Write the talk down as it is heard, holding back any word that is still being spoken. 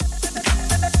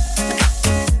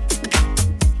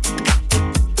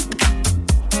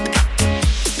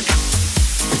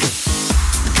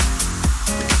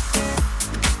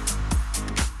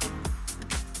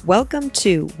Welcome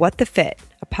to What the Fit,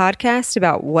 a podcast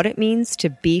about what it means to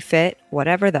be fit,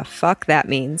 whatever the fuck that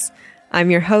means. I'm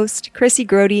your host, Chrissy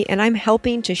Grody, and I'm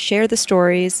helping to share the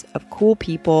stories of cool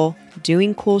people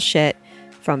doing cool shit,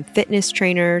 from fitness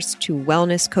trainers to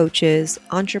wellness coaches,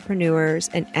 entrepreneurs,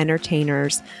 and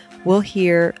entertainers. We'll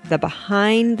hear the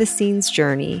behind-the-scenes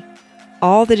journey,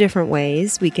 all the different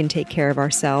ways we can take care of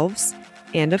ourselves,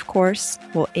 and of course,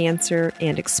 we'll answer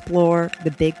and explore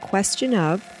the big question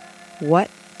of,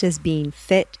 what does being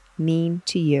fit mean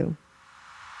to you?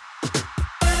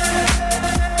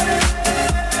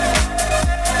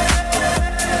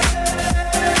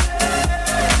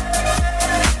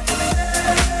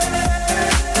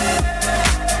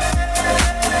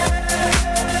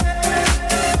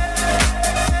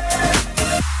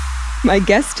 My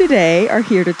guests today are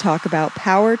here to talk about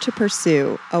Power to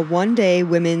Pursue, a one-day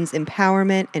women's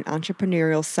empowerment and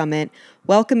entrepreneurial summit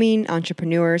welcoming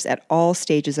entrepreneurs at all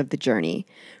stages of the journey.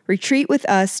 Retreat with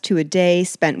us to a day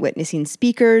spent witnessing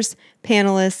speakers,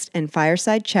 panelists, and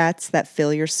fireside chats that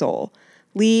fill your soul.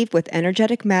 Leave with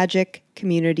energetic magic,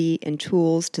 community, and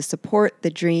tools to support the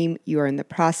dream you are in the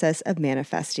process of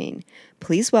manifesting.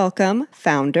 Please welcome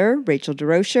founder Rachel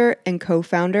DeRocher and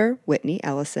co-founder Whitney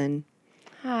Ellison.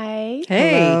 Hi.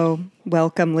 Hey. Hello.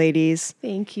 Welcome, ladies.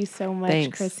 Thank you so much,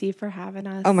 Thanks. Chrissy, for having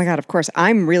us. Oh my God, of course.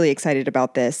 I'm really excited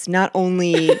about this, not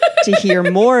only to hear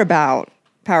more about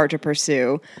Power to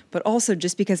Pursue, but also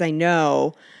just because I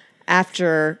know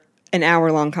after an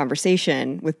hour-long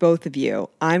conversation with both of you,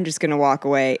 I'm just going to walk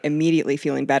away immediately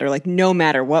feeling better, like no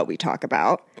matter what we talk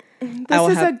about.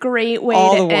 This is a great way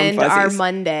to end our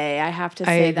Monday. I have to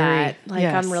say that. Like,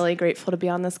 yes. I'm really grateful to be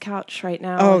on this couch right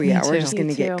now. Oh yeah, we're just going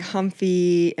to get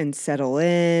comfy and settle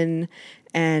in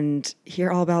and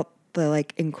hear all about the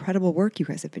incredible work you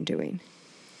guys have been doing.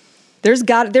 There's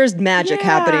magic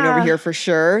happening over here for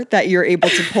sure that you're able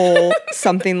to pull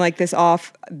something like this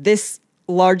off, this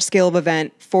large scale of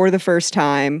event for the first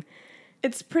time.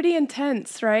 It's pretty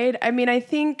intense, right? I mean, I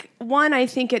think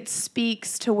it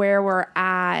speaks to where we're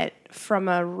at from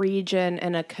a region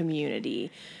and a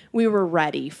community. We were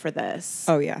ready for this.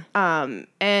 Oh, yeah.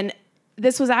 And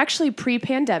this was actually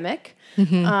pre-pandemic.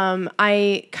 Mm-hmm.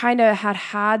 I kind of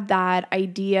had that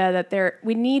idea that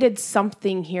we needed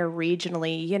something here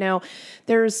regionally. You know,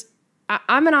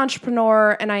 I'm an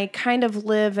entrepreneur and I kind of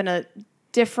live in a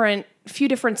few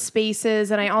different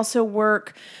spaces, and I also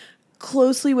work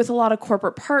closely with a lot of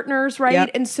corporate partners, right?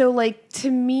 Yep. And so to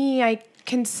me,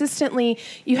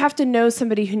 you have to know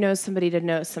somebody who knows somebody to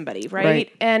know somebody,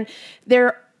 right? And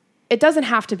it doesn't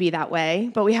have to be that way,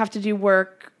 but we have to do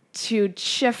work to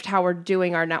shift how we're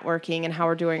doing our networking and how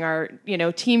we're doing our,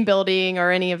 team building or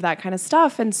any of that kind of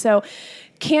stuff. And so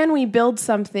can we build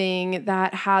something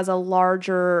that has a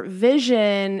larger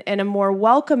vision and a more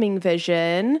welcoming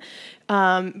vision?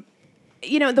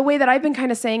 The way that I've been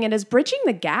kind of saying it is bridging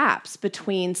the gaps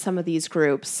between some of these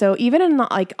groups. So even in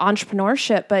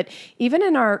entrepreneurship, but even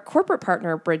in our corporate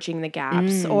partner, bridging the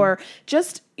gaps, or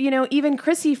just, even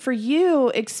Chrissy, for you,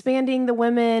 expanding the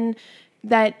women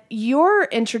that you're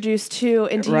introduced to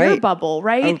into your bubble,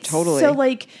 right? Oh, totally. So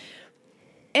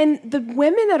and the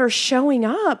women that are showing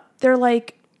up, they're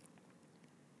like,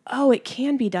 oh, it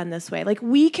can be done this way. Like,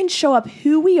 we can show up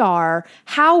who we are,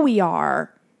 how we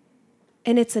are,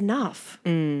 and it's enough.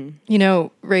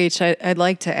 Rach, I'd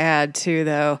like to add too,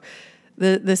 though,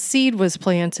 the seed was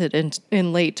planted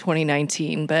in late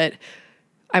 2019, but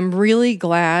I'm really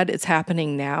glad it's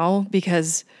happening now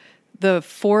because the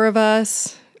four of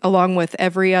us, along with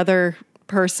every other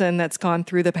person that's gone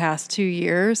through the past 2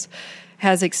 years,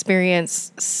 has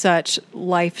experienced such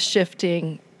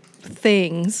life-shifting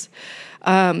things.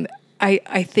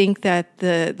 I think that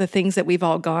the things that we've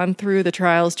all gone through, the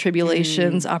trials,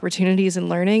 tribulations, opportunities, and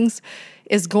learnings,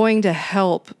 is going to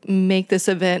help make this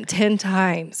event 10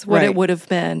 times what it would have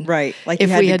been. Right. Like if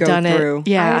you had we to had go done through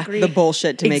the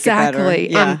bullshit to make it better.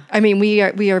 Exactly.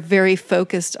 Yeah. We are very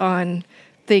focused on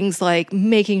things like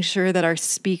making sure that our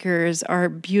speakers are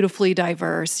beautifully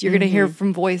diverse. You're going to hear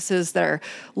from voices that are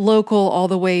local all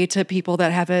the way to people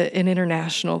that have an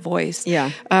international voice.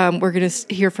 Yeah. We're going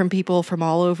to hear from people from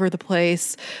all over the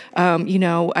place.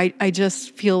 I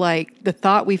just feel like the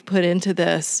thought we've put into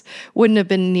this wouldn't have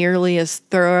been nearly as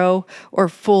thorough or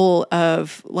full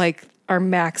of our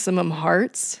maximum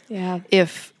hearts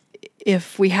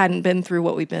if we hadn't been through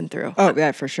what we've been through. Oh,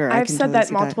 yeah, for sure. I've said that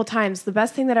multiple times. The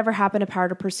best thing that ever happened to Power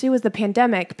to Pursue was the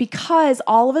pandemic, because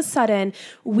all of a sudden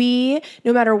no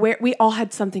matter where, we all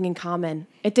had something in common.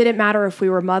 It didn't matter if we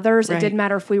were mothers. Right. It didn't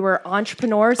matter if we were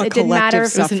entrepreneurs. A It didn't matter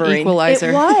if collective It was an suffering. equalizer.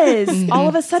 it was. All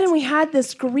of a sudden, we had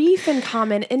this grief in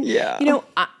common. And, Yeah. you know,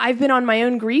 I've been on my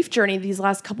own grief journey these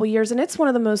last couple of years, and it's one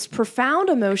of the most profound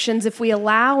emotions if we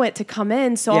allow it to come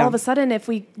in. So Yeah. all of a sudden, if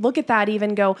we look at that,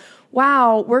 even go,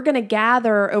 wow, we're going to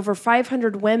gather over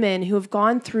 500 women who have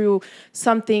gone through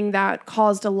something that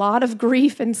caused a lot of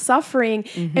grief and suffering,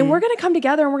 and we're going to come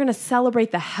together and we're going to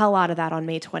celebrate the hell out of that on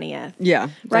May 20th. Yeah.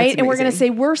 Right? that's And we're going to amazing. say,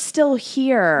 we're still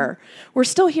here. We're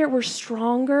still here. We're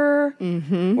stronger.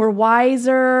 We're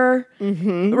wiser.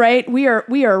 Right? We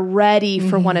are ready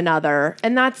for one another.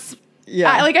 And that's,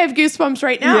 Yeah. I have goosebumps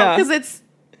right now Yeah. because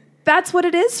that's what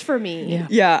it is for me. Yeah.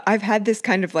 Yeah, I've had this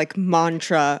kind of like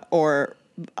mantra or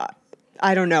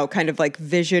I don't know, kind of like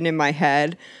vision in my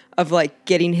head of like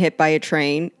getting hit by a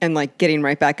train and like getting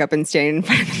right back up and standing in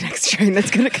front of the next train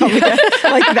that's going to come again.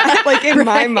 Like that, like in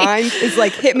my mind is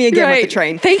like, hit me again with the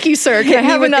train. Thank you, sir. Can Hit I me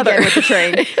have another? again with the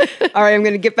train. All right, I'm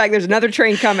going to get back. There's another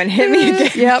train coming. Hit me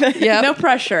again. Yep. No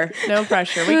pressure. No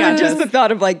pressure. We got Just this. the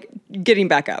thought of like getting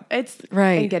back up. It's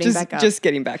Right. and getting back up. Just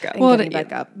getting back up. Well, getting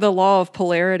back up. The law of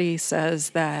polarity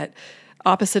says that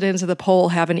opposite ends of the pole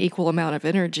have an equal amount of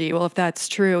energy. Well, if that's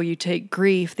true, you take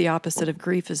grief, the opposite of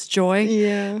grief is joy.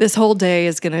 Yeah. This whole day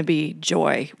is going to be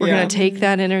joy. We're Yeah. going to take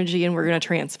that energy and we're going to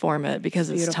transform it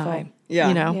because it's Beautiful. time. Yeah.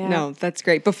 You know? Yeah. No, that's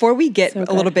great. Before we get So a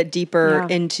little good. bit deeper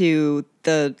Yeah. into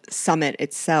the summit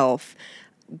itself,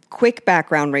 quick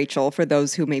background, Rachel, for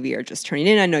those who maybe are just turning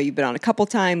in. I know you've been on a couple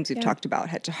times. We've talked about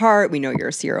Head to Heart. We know you're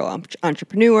a serial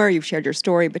entrepreneur. You've shared your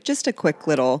story, but just a quick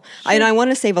little. And I want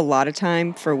to save a lot of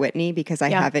time for Whitney because I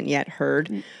Yeah. haven't yet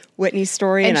heard Whitney's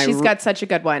story. And I she's re- got such a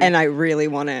good one. And I really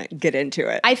want to get into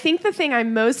it. I think the thing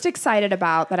I'm most excited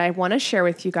about that I want to share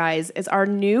with you guys is our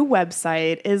new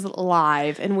website is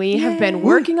live, and we have been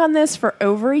working on this for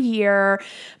over a year.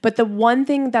 But the one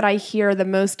thing that I hear the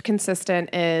most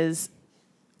consistent is,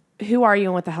 who are you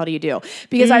and what the hell do you do?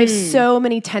 Because I have so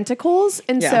many tentacles.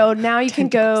 And Yeah. so now you can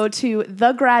go to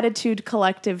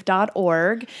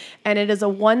thegratitudecollective.org, and it is a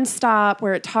one-stop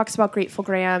where it talks about Grateful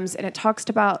Grams, and it talks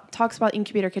about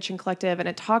Incubator Kitchen Collective, and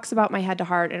it talks about my Head to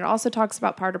Heart, and it also talks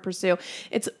about Power to Pursue.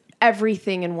 It's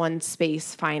everything in one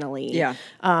space finally. Yeah.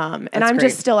 And That's I'm great.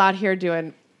 just still out here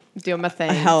doing my thing.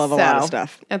 A hell of a lot of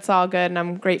stuff. It's all good, and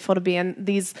I'm grateful to be in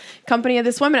these company of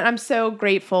this woman. And I'm so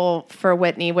grateful for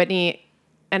Whitney. Whitney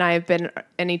and I have been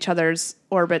in each other's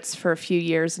orbits for a few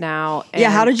years now. And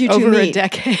Yeah, how did you two Over meet? a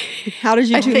decade. How did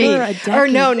you two meet? Over a decade. Or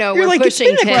no, You're we're like, it's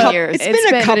pushing been a 10 couple- years. It's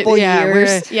been a couple yeah, we're-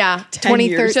 years. Yeah. 10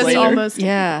 years 2013. Just later. almost.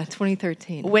 Yeah,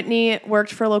 2013. Whitney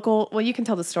worked for a local. Well, you can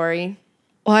tell the story.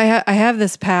 Well, I have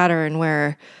this pattern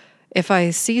where if I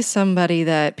see somebody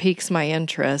that piques my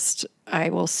interest, I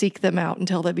will seek them out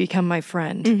until they become my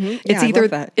friend. Yeah, It's I either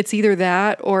love that. it's either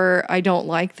that or I don't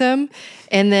like them,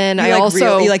 and then You I like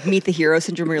also you like meet the hero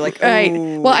syndrome where you're like, right.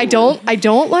 "Ooh." Well, I don't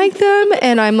like them,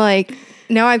 and I'm like,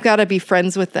 now I've got to be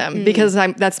friends with them because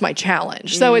that's my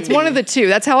challenge. So it's one of the two.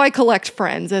 That's how I collect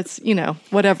friends. It's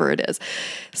whatever it is.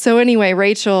 So anyway,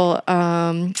 Rachel,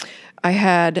 I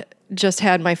had just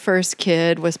had my first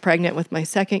kid, was pregnant with my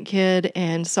second kid,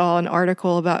 and saw an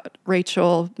article about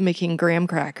Rachel making graham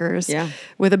crackers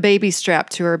with a baby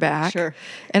strapped to her back. Sure.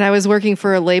 And I was working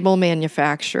for a label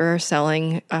manufacturer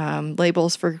selling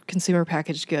labels for consumer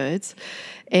packaged goods.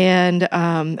 And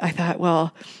I thought,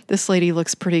 well, this lady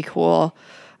looks pretty cool.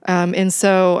 And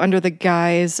so under the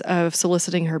guise of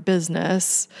soliciting her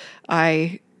business,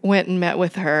 I went and met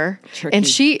with her. Tricky. And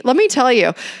she, let me tell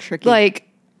you, Tricky. like,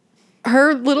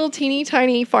 her little teeny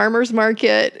tiny farmer's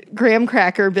market graham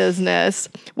cracker business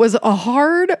was a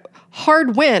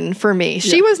hard win for me.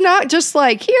 She was not just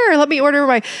like, here, let me order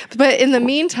but in the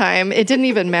meantime, it didn't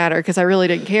even matter because I really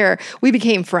didn't care. We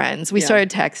became friends. We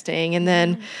started texting, and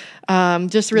then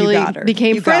just really got her.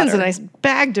 became You got friends, her. and I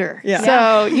bagged her. Yeah.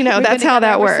 So, We've that's been how together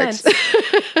that ever works.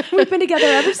 since. We've been together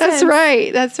ever since. That's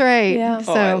right. That's right. Yeah.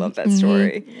 So, Oh, I love that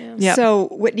story. Yep. So,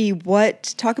 Whitney,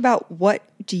 talk about what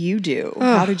do you do?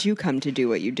 How did you come to do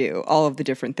what you do? All of the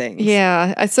different things.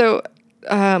 Yeah. So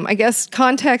I guess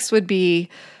context would be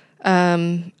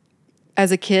as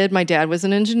a kid, my dad was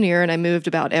an engineer, and I moved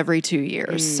about every 2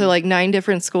 years. So like 9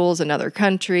 different schools, another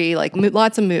country, like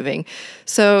lots of moving.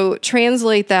 So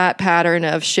translate that pattern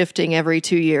of shifting every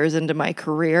 2 years into my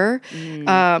career.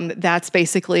 That's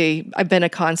basically, I've been a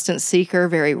constant seeker,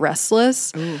 very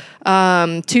restless.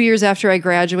 2 years after I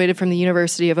graduated from the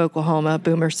University of Oklahoma,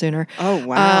 Boomer Sooner. Oh,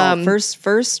 wow.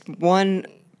 First one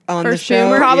on the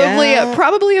show. Probably Yeah.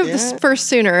 the first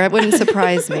Sooner. It wouldn't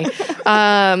surprise me.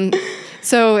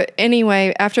 So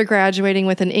anyway, after graduating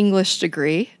with an English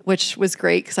degree, which was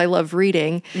great because I love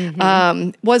reading,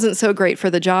 wasn't so great for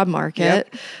the job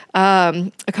market.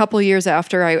 A couple of years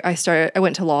after I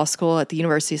went to law school at the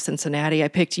University of Cincinnati. I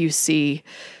picked UC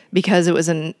because it was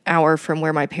an hour from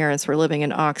where my parents were living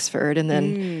in Oxford. And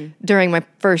then during my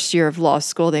first year of law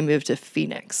school, they moved to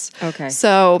Phoenix. Okay.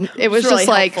 So it was really just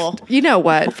like, helpful. you know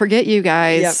what? Forget you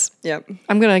guys. Yep.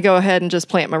 I'm going to go ahead and just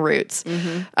plant my roots.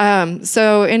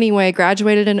 So anyway,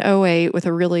 graduated in 2008 with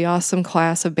a really awesome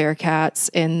class of Bearcats,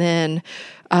 and then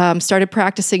started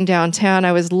practicing downtown.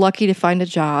 I was lucky to find a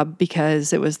job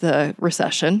because it was the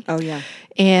recession. Oh, yeah.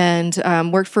 And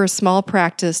worked for a small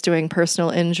practice doing personal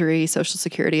injury, Social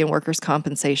Security, and workers'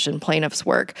 compensation plaintiffs'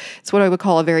 work. It's what I would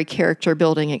call a very character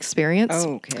building experience.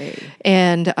 Okay.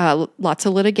 And lots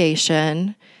of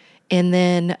litigation. And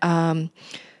then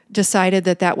decided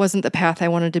that wasn't the path I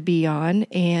wanted to be on.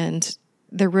 And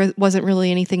there wasn't really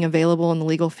anything available in the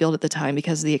legal field at the time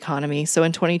because of the economy. So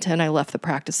in 2010, I left the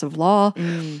practice of law,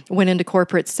 went into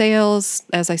corporate sales.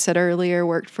 As I said earlier,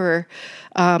 worked for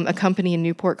a company in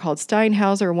Newport called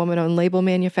Steinhauser, a woman-owned label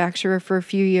manufacturer, for a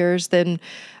few years. Then,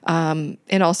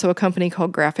 and also a company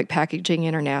called Graphic Packaging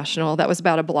International. That was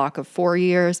about a block of 4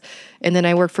 years. And then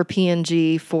I worked for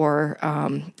P&G for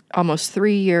almost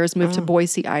 3 years, moved to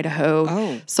Boise,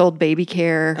 Idaho, sold baby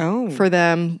care for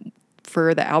them,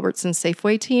 for the Albertsons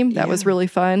Safeway team. That was really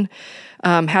fun.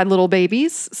 Had little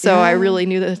babies, so I really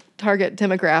knew the target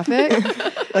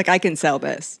demographic. Like, I can sell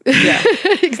this. Yeah.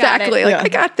 Exactly. Like, I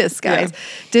got this, guys.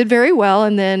 Did very well,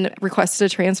 and then requested a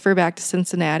transfer back to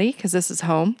Cincinnati because this is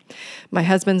home. My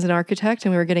husband's an architect,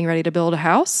 and we were getting ready to build a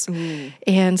house.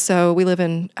 And so we live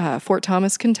in Fort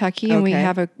Thomas, Kentucky, and we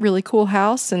have a really cool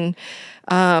house, and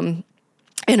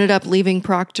ended up leaving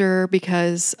Proctor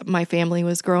because my family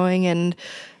was growing and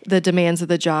the demands of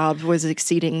the job was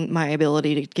exceeding my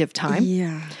ability to give time.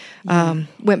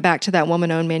 Went back to that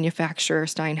woman-owned manufacturer,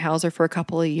 Steinhauser, for a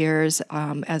couple of years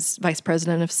as vice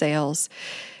president of sales.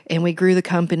 And we grew the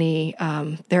company.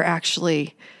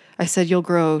 I said, you'll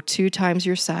grow 2 times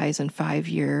your size in 5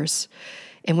 years.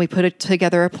 And we put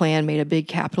together a plan, made a big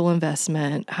capital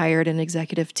investment, hired an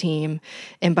executive team.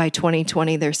 And by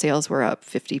 2020, their sales were up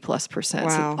 50+%. Wow.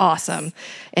 So awesome.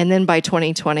 And then by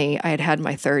 2020, I had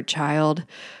my third child.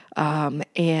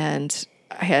 And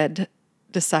I had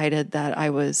decided that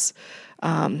I was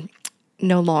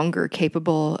no longer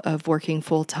capable of working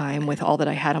full time with all that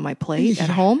I had on my plate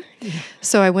at home.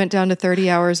 So I went down to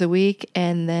 30 hours a week.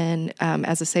 And then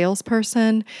as a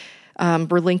salesperson,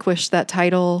 relinquished that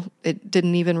title. It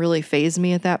didn't even really faze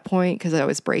me at that point because I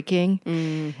was breaking.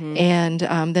 And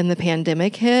then the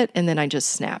pandemic hit, and then I just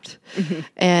snapped.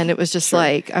 And it was just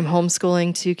like, I'm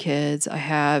homeschooling 2 kids. I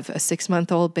have a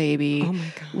 6-month-old baby. Oh, my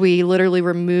God. We literally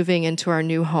were moving into our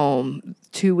new home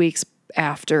 2 weeks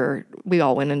after we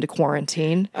all went into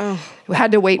quarantine. We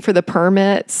had to wait for the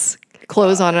permits,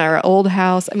 close on our old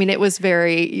house. I mean, it was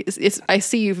very, I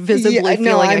see you visibly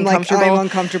feeling uncomfortable. I'm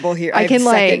uncomfortable here. I can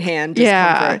have secondhand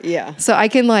discomfort. Yeah. So I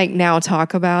can now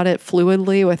talk about it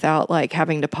fluidly without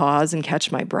having to pause and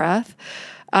catch my breath.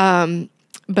 But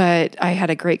I had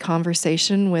a great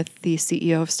conversation with the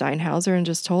CEO of Steinhauser and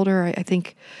just told her, I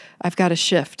think I've got to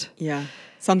shift. Yeah.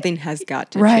 Something has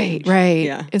got to change. Right.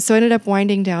 Yeah. And so I ended up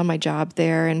winding down my job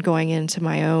there and going into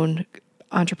my own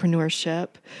entrepreneurship.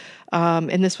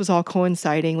 And this was all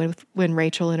coinciding with when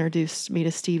Rachel introduced me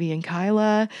to Stevie and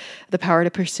Kyla, the Power to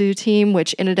Pursue team,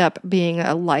 which ended up being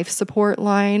a life support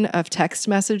line of text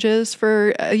messages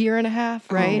for a year and a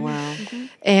half, right? Oh, wow.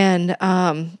 And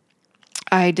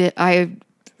I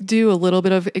do a little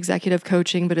bit of executive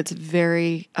coaching, but it's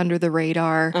very under the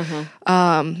radar.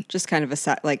 Just kind of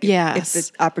a Yes.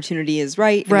 if the opportunity is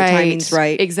right, and the timing's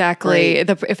right. Exactly.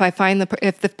 If I find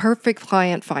if the perfect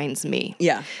client finds me.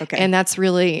 Yeah. Okay. And that's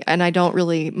really, and I don't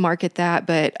really market that,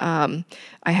 but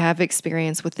I have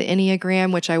experience with the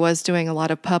Enneagram, which I was doing a lot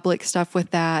of public stuff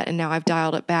with that. And now I've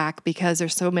dialed it back because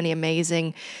there's so many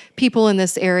amazing people in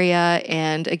this area.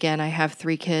 And again, I have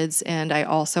 3 kids and I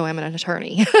also am an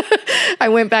attorney. I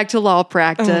went back to law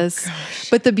practice.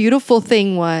 But the beautiful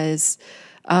thing was,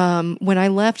 when I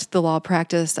left the law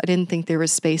practice, I didn't think there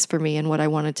was space for me in what I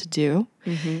wanted to do.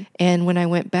 And when I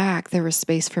went back, there was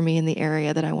space for me in the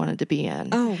area that I wanted to be in.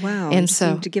 Oh, wow. And you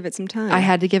so need to give it some time. I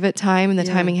had to give it time, and the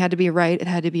timing had to be right. It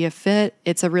had to be a fit.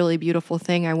 It's a really beautiful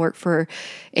thing. I work for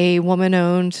a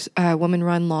woman-owned,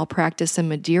 woman-run law practice in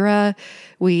Madeira.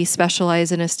 We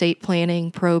specialize in estate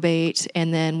planning, probate,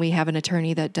 and then we have an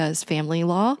attorney that does family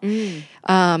law.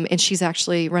 And she's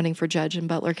actually running for judge in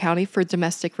Butler County for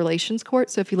domestic relations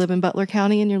court. So if you live in Butler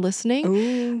County and you're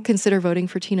listening, consider voting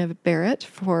for Tina Barrett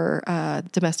for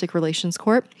domestic relations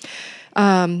court.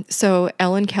 So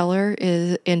Ellen Keller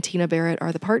and Tina Barrett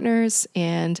are the partners,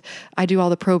 and I do all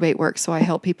the probate work. So I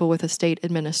help people with estate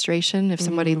administration if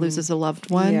somebody loses a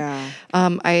loved one. Yeah.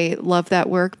 I love that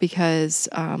work because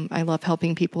I love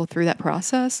helping people through that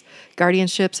process.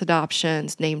 Guardianships,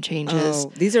 adoptions, name changes.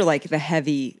 Oh, these are like the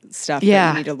heavy stuff Yeah.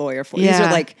 that you need a lawyer for. These Yeah.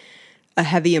 are like a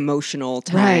heavy emotional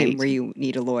time Right. where you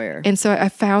need a lawyer. And so I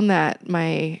found that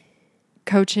my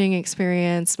coaching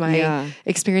experience, my Yeah.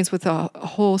 experience with a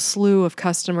whole slew of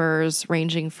customers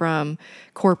ranging from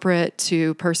corporate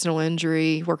to personal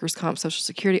injury, workers' comp, social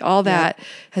security, all that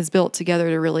has built together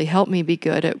to really help me be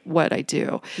good at what I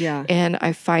do. Yeah. And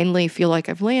I finally feel like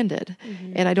I've landed.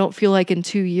 And I don't feel like in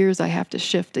 2 years I have to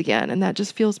shift again. And that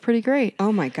just feels pretty great.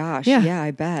 Oh my gosh. Yeah. Yeah,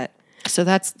 I bet. So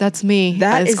that's me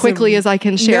That as is quickly as I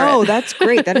can share No, it. that's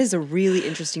great. That is a really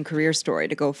interesting career story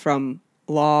to go from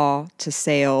law to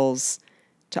sales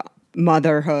to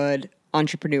motherhood,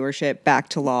 entrepreneurship, back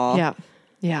to law. Yeah.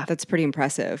 Yeah. That's pretty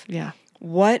impressive. Yeah.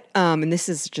 What, and this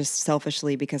is just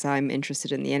selfishly because I'm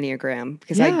interested in the Enneagram,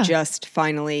 because I Yeah. just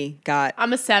finally got,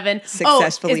 I'm a 7.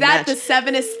 Successfully is that matched. the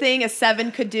 7th thing a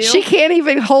 7 could do? She can't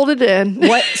even hold it in.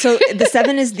 what, so the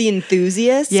 7 is the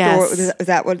enthusiast? Yes. Or is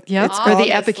that what Yep. it's Or called?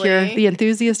 the epicure, the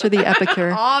enthusiast or the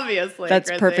epicure. Obviously. That's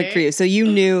Chrissy. perfect for you. So you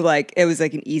knew like it was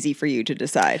like an easy for you to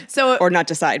decide. So- or not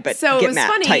decide, but So get it was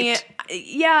funny. typed.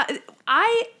 Yeah,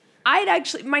 I'd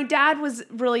actually, my dad was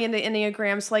really into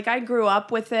Enneagram, so like I grew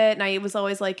up with it, and it was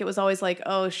always like,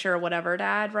 oh, sure, whatever,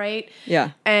 Dad, right?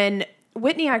 Yeah. And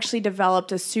Whitney actually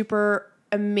developed a super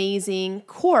amazing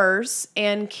course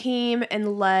and came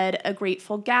and led a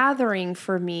Grateful Gathering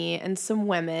for me and some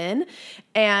women.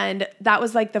 And that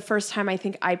was like the first time I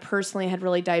think I personally had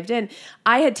really dived in.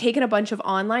 I had taken a bunch of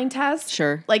online tests.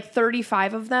 Sure. Like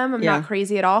 35 of them. I'm Yeah. not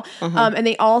crazy at all. And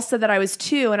they all said that I was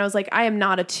 2. And I was like, I am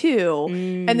not a 2.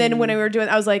 And then when we were doing,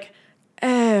 I was like,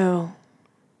 oh,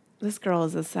 this girl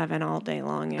is a 7 all day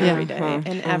long, every day,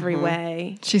 in every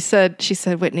way. She said,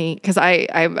 Whitney, because I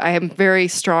am very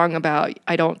strong about,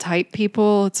 I don't type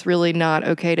people. It's really not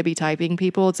okay to be typing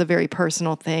people. It's a very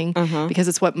personal thing because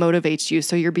it's what motivates you.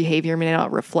 So your behavior may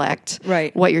not reflect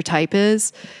Right. what your type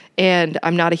is. And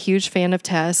I'm not a huge fan of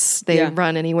tests. They Yeah.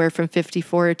 run anywhere from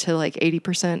 54 to like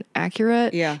 80%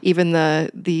 accurate. Yeah. Even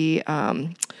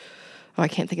I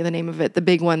can't think of the name of it. The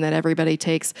big one that everybody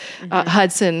takes,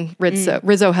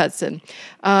 Rizzo Hudson.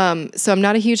 So I'm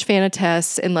not a huge fan of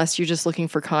tests unless you're just looking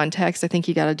for context. I think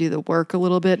you got to do the work a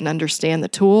little bit and understand the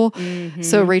tool.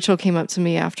 So Rachel came up to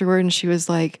me afterward and she was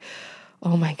like,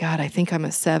 "Oh my God, I think I'm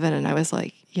a 7." And I was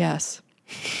like, "Yes."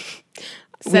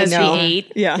 Says know. the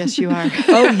 8. Yeah. Yes, you are.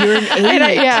 Oh, you're an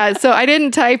 8. Yeah. So I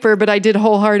didn't type her, but I did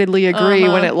wholeheartedly agree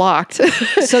when it locked.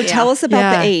 So tell us about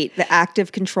Yeah. the 8, the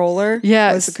active controller.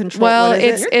 Yes. Was the control, Well, what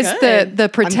is it's it? the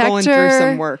protector. I'm going through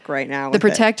some work right now. The with it.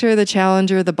 protector, the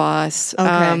challenger, the boss.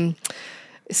 Okay.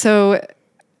 So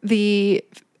the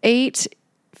 8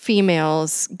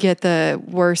 females get the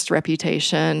worst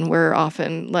reputation. We're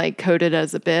often like coded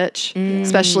as a bitch,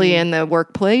 especially in the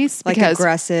workplace, Like because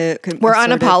aggressive. we're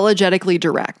assertive. unapologetically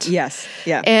direct. Yes.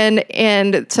 Yeah.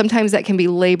 And sometimes that can be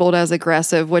labeled as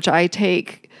aggressive, which I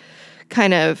take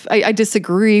kind of, I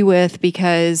disagree with,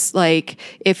 because like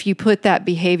if you put that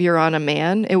behavior on a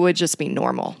man, it would just be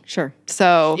normal. Sure.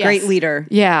 So Great leader.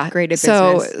 yeah. Great at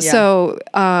so, business. Yeah. So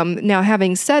now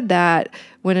having said that,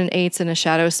 when an 8's in a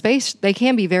shadow space, they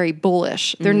can be very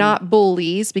bullish. They're not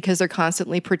bullies because they're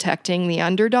constantly protecting the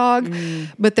underdog,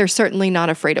 but they're certainly not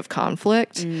afraid of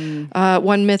conflict.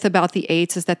 One myth about the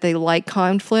 8's is that they like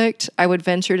conflict. I would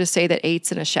venture to say that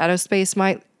 8's in a shadow space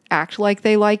might act like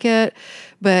they like it,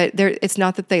 but it's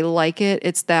not that they like it.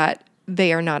 It's that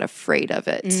they are not afraid of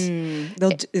it.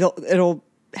 It'll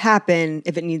happen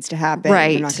if it needs to happen.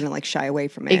 Right. They're not going to like shy away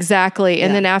from it. Exactly.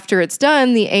 And then after it's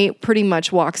done, the 8 pretty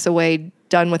much walks away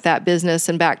done with that business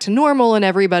and back to normal, and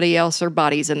everybody else, their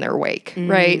body's in their wake,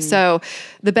 right? So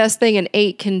the best thing an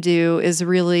 8 can do is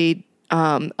really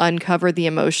uncover the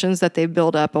emotions that they've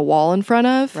built up a wall in front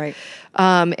of, Right.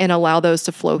 And allow those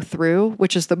to flow through,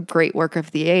 which is the great work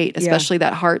of the 8, especially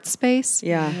that heart space.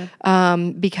 Yeah.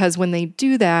 Because when they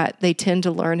do that, they tend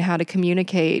to learn how to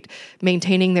communicate,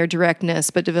 maintaining their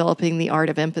directness, but developing the art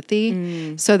of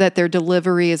empathy so that their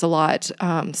delivery is a lot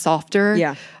softer.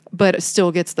 Yeah. But it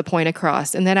still gets the point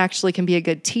across. And that actually can be a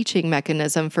good teaching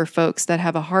mechanism for folks that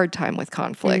have a hard time with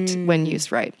conflict when used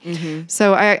right.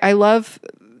 So I love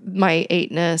my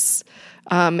 8-ness.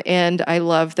 And I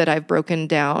love that I've broken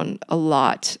down a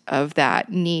lot of that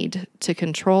need to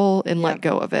control and let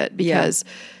go of it, because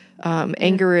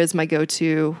anger is my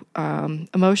go-to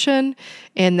emotion,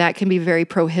 and that can be very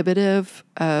prohibitive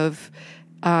of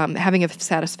having a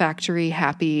satisfactory,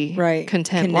 happy, Right.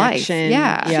 content life. Connection.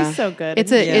 Yeah. Yeah. She's so good.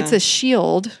 It's a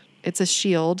shield. It's a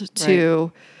shield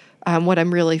to what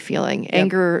I'm really feeling.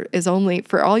 Anger is only,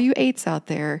 for all you 8s out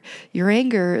there, your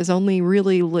anger is only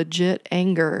really legit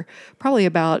anger, probably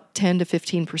about 10 to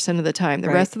 15% of the time. The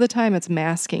rest of the time, it's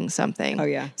masking something. Oh,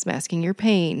 yeah. It's masking your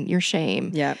pain, your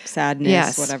shame. Yep. Sadness,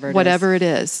 Yes, whatever it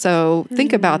is. it is. So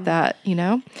think about that,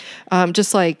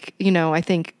 just like, I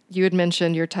think you had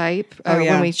mentioned your type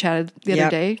when we chatted the other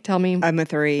day. Tell me. I'm a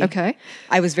 3. Okay.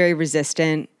 I was very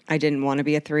resistant. I didn't want to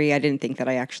be a 3. I didn't think that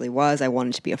I actually was. I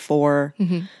wanted to be a 4.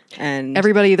 And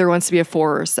Everybody either wants to be a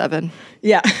 4 or a 7.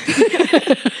 yeah,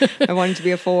 I wanted to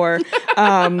be a 4.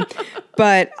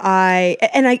 But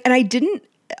I didn't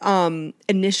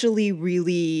initially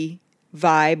really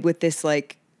vibe with this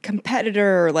like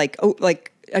competitor or like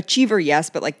achiever, yes,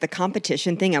 but like the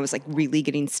competition thing, I was like really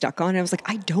getting stuck on. I was like,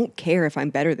 I don't care if I'm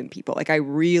better than people. Like I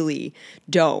really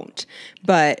don't.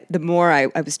 But the more I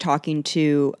was talking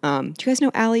to, do you guys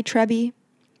know Allie Treby?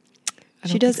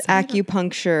 She does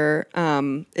acupuncture,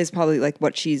 is probably like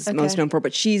what she's most known for,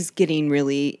 but she's getting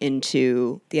really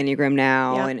into the Enneagram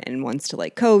now and wants to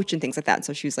like coach and things like that.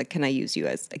 So she was like, can I use you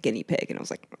as a guinea pig? And I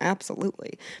was like,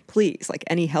 absolutely, please, like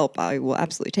any help, I will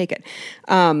absolutely take it.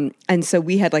 And so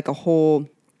we had like a whole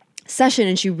session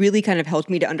and she really kind of helped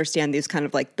me to understand these kind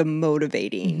of like the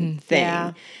motivating thing.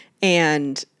 Yeah.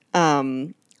 And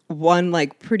one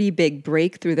like pretty big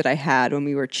breakthrough that I had when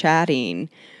we were chatting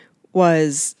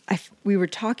was we were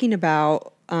talking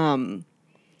about so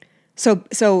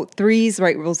 3s,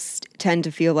 right, will tend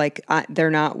to feel like they're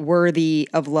not worthy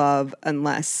of love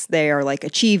unless they are like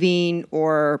achieving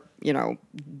or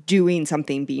doing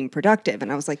something, being productive.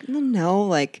 And I was like, no,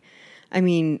 like I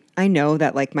mean, I know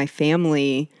that like my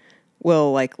family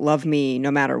will like love me no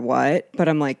matter what, but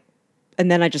I'm like, and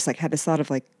then I just like had this thought of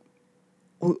like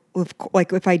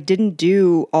if I didn't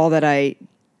do all that I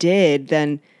did,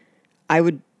 then I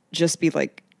would just be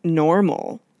like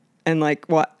normal. And like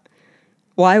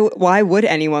why would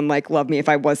anyone like love me if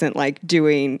I wasn't like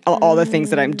doing all the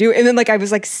things that I'm doing? And then like I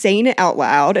was like saying it out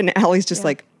loud and Allie's just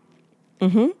like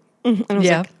and I was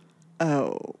like,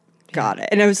 oh, got it.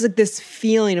 And I was like this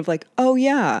feeling of like, oh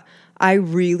yeah, I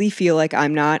really feel like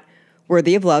I'm not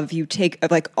worthy of love. You take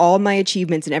like all my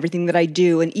achievements and everything that I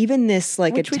do, and even this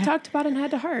like which we talked about in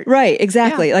Head to Heart. Right,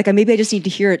 exactly. Yeah. Like maybe I just need to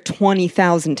hear it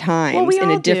 20,000 times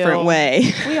in a different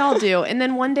way. We all do. And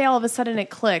then one day all of a sudden it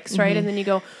clicks, right? And then you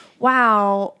go,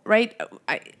 wow, right?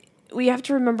 We have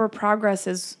to remember progress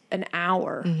is an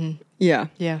hour. Yeah.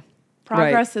 Yeah.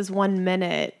 Progress is 1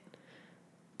 minute.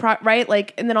 Right?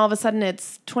 Like, and then all of a sudden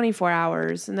it's 24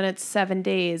 hours and then it's 7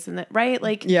 days and that, right?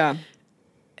 Like, yeah.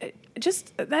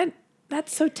 Just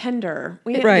that's so tender.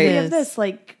 We Right. have this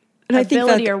like and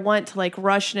ability or want to like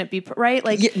rush and it be right.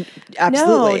 Like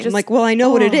absolutely. No, just, I'm like, well, I know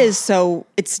what it is, so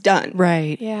it's done.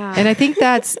 Right. Yeah. And I think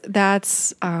that's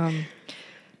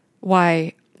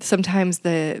why sometimes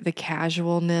the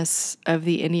casualness of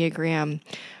the Enneagram.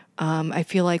 I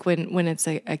feel like when it's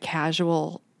a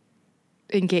casual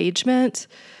engagement,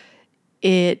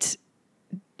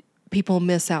 people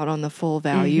miss out on the full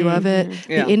value of it.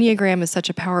 Yeah. The Enneagram is such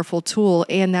a powerful tool,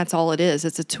 and that's all it is.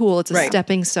 It's a tool. It's a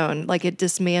stepping stone. Like it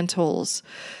dismantles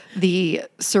the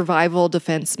survival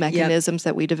defense mechanisms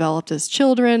that we developed as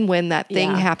children when that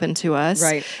thing happened to us.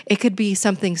 Right. It could be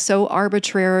something so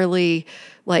arbitrarily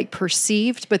like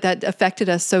perceived, but that affected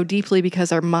us so deeply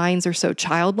because our minds are so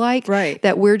childlike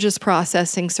that we're just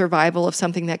processing survival of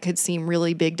something that could seem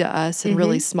really big to us and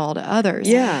really small to others.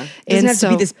 Yeah. It doesn't have to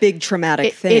be this big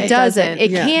traumatic thing. It doesn't. It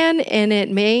can and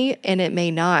it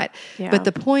may not. Yeah. But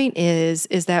the point is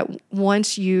that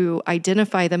once you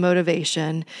identify the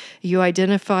motivation, you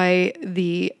identify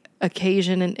the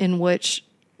occasion in which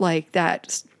like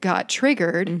that got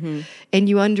triggered and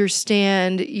you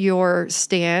understand your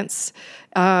stance.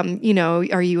 Are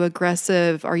you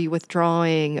aggressive? Are you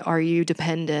withdrawing? Are you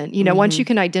dependent? Once you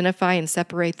can identify and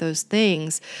separate those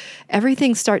things,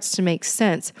 everything starts to make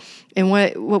sense. And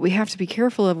what we have to be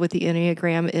careful of with the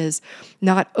Enneagram is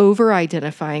not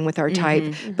over-identifying with our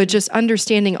type, but just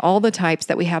understanding all the types,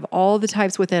 that we have all the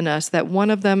types within us, that one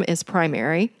of them is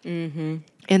primary, and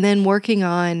then working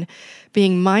on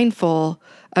being mindful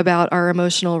about our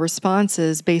emotional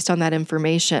responses based on that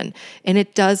information. And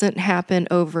it doesn't happen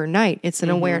overnight. It's an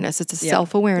awareness. It's a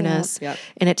self-awareness,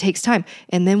 and it takes time.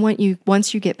 And then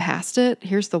once you get past it,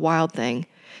 here's the wild thing.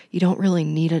 You don't really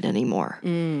need it anymore.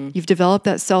 You've developed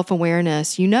that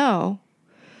self-awareness,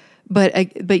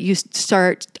 but you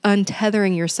start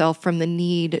untethering yourself from the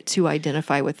need to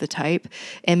identify with the type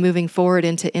and moving forward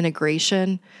into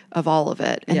integration of all of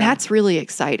it. And that's really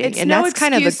exciting. It's and no that's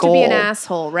kind of the excuse goal. to be an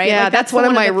asshole, right? Yeah, like, that's one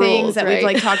of my the rules, things that we've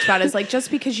right? like talked about is like,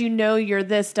 just because you know you're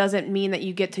this doesn't mean that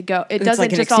you get to go. It doesn't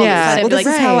like an just all of a excuse. sudden Well, be this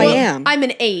like, is how I well, am. I'm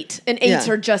an 8 and 8s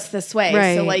Yeah. are just this way.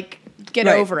 Right. So like get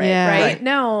Right. over it. Yeah. Right? Right.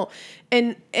 No.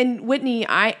 And Whitney,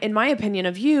 in my opinion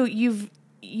of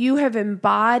you have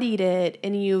embodied it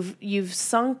and you've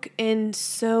sunk in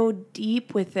so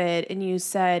deep with it and you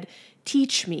said,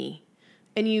 teach me.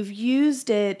 And you've used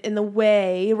it in the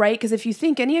way, right? Because if you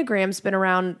think Enneagram's been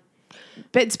around,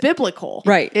 it's biblical.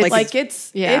 Right.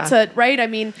 It's a, right? I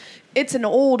mean, it's an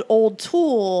old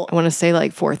tool. I want to say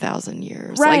like 4,000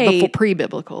 years, Right. like before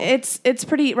pre-biblical. It's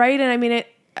pretty, right? And I mean,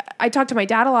 I talked to my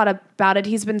dad a lot about it.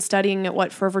 He's been studying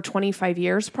it, for over 25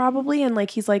 years probably. And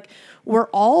like, he's like, we're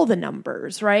all the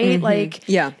numbers, right? Like,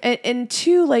 Yeah. And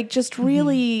two, like just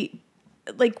really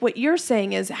like what you're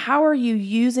saying is how are you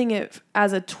using it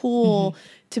as a tool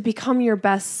to become your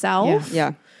best self?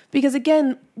 Yeah. Because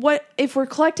again, what if we're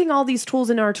collecting all these tools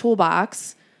in our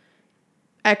toolbox,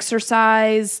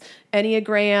 exercise,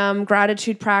 Enneagram,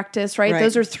 gratitude practice, right?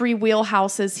 Those are 3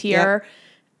 wheelhouses here.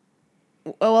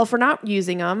 Well, if we're not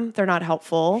using them, they're not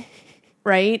helpful,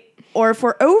 right? Or if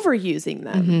we're overusing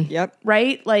them, Yep.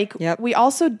 right? Like we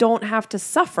also don't have to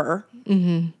suffer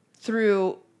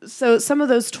through. So some of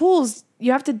those tools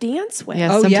you have to dance with,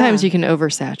 yeah, Oh, sometimes yeah. you can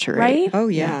oversaturate. right? Oh,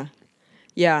 yeah.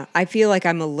 Yeah. I feel like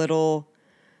I'm a little,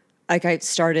 like I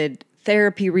started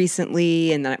therapy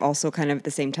recently, and then I also kind of at the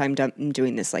same time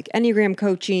doing this like Enneagram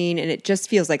coaching, and it just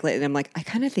feels like lately I'm like, I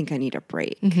kind of think I need a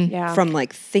break Yeah. from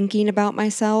like thinking about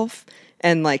myself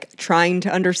and like trying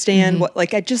to understand what,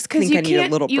 like, I just think I need a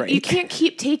little break. You can't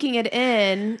keep taking it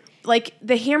in. Like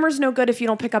the hammer's no good if you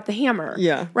don't pick up the hammer.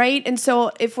 Yeah. Right. And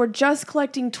so if we're just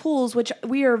collecting tools, which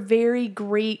we are very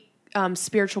great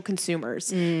spiritual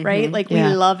consumers, right? Like Yeah.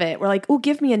 we love it. We're like, oh,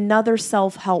 give me another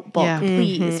self-help book, Yeah.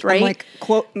 please. Right. I'm like,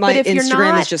 my But if you're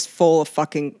Instagram not- is just full of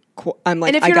fucking, I'm like,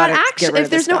 and if I you're not gotta get action, rid if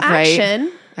of there's this no stuff. Right.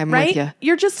 action, I'm with right? ya.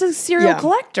 You're just a serial Yeah.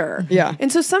 collector. Yeah.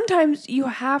 And so sometimes you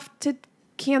have to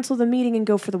cancel the meeting and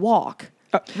go for the walk.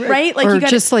 Right? Like Or you got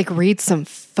just like read some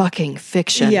fucking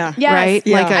fiction. Yeah. Yes. Right?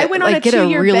 Yeah. Like I went on a get a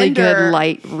 2-year really bender. good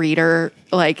light reader,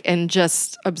 like, and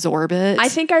just absorb it. I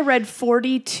think I read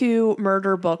 42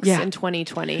 murder books Yeah. in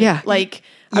 2020. Yeah. Like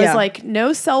I Yeah. was like,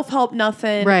 no self-help,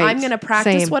 nothing. Right. I'm going to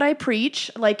practice Same. what I preach.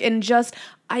 Like, and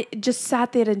I just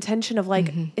sat that intention of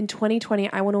like, in 2020,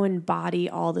 I want to embody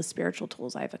all the spiritual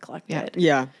tools I've collected.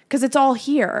 Yeah. Cause it's all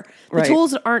here. The Right.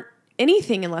 tools aren't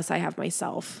anything unless I have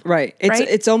myself. Right. Right?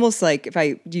 It's almost like if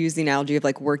I use the analogy of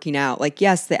like working out, like,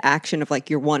 yes, the action of like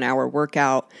your 1 hour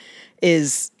workout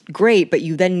is great, but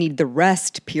you then need the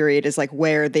rest period is like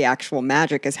where the actual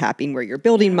magic is happening, where you're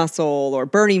building muscle or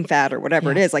burning fat or whatever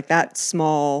it is. Like that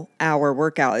small hour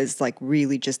workout is like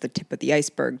really just the tip of the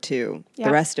iceberg to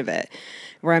the rest of it.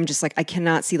 Where I'm just like, I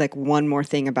cannot see like one more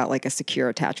thing about like a secure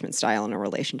attachment style in a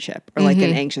relationship or like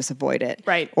an anxious avoidant.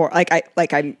 Right. Or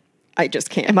I just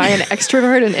can't. Am I an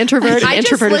extrovert, an introvert, an I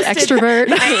just introverted listened- extrovert?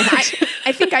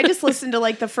 I think I just listened to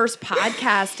like the first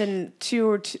podcast in 2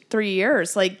 or 3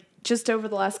 years, like just over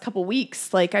the last couple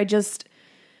weeks. Like I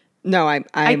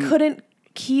couldn't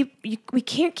keep, we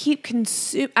can't keep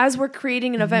consume as we're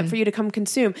creating an event for you to come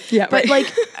consume. Yeah, But right.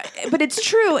 like, but it's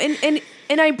true. And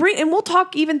we'll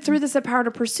talk even through this at Power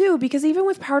to Pursue, because even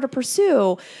with Power to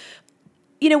Pursue,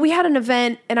 you know, we had an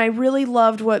event and I really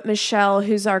loved what Michelle,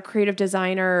 who's our creative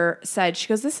designer, said. She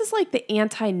goes, this is like the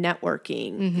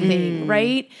anti-networking thing,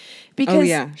 right? Because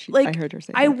yeah. I heard her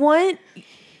say that.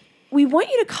 we want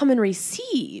you to come and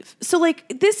receive. So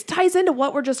like this ties into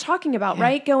what we're just talking about,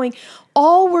 right? Going,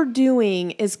 all we're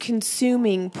doing is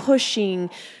consuming,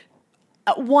 pushing,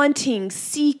 wanting,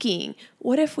 seeking.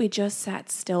 What if we just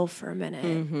sat still for a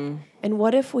minute? And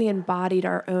what if we embodied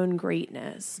our own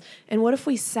greatness? And what if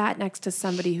we sat next to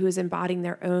somebody who is embodying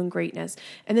their own greatness?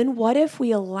 And then what if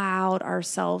we allowed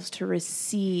ourselves to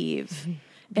receive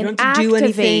and don't have to do anything,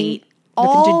 activate nothing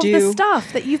all to the do.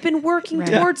 stuff that you've been working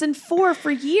towards and for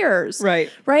years?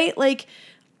 Right. Right? Like,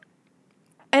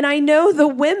 and I know the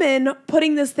women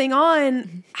putting this thing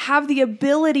on have the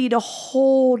ability to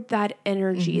hold that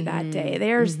energy that day.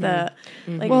 There's the,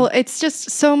 like, Well, it's just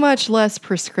so much less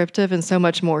prescriptive and so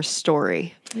much more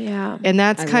story. yeah, And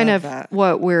that's kind love of that.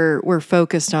 what we're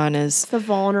focused on is the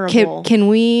vulnerable. can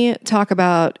we talk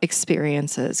about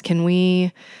experiences? Can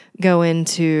we go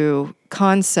into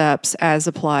concepts as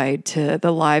applied to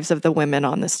the lives of the women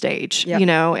on the stage, Yep. you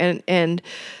know, and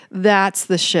that's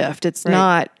the shift. It's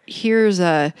not, here's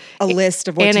a list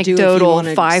of what to do if you anecdotal want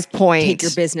to 5-point take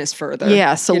your business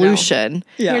further. solution.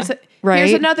 Yeah. Right?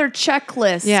 Here's another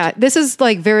checklist. Yeah, this is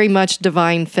like very much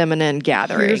divine feminine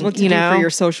gathering. Here's what to do for your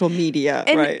social media.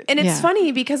 And, right. and it's Yeah.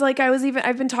 funny because like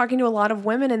I've been talking to a lot of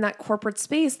women in that corporate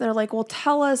space. They're like, well,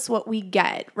 tell us what we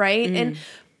get. Right. And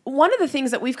one of the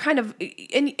things that we've kind of,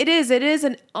 and it is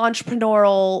an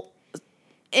entrepreneurial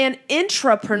and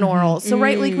intrapreneurial. So,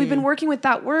 right, like we've been working with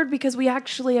that word because we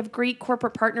actually have great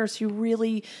corporate partners who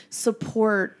really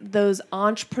support those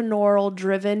entrepreneurial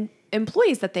driven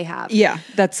employees that they have. Yeah.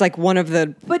 That's like one of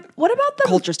the But what about the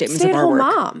culture statements of our stay-at-home work.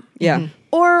 mom? Yeah.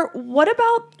 Or what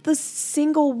about the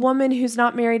single woman who's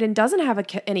not married and doesn't have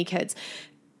any kids?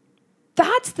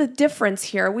 That's the difference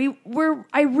here.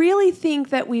 I really think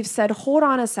that we've said, hold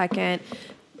on a second.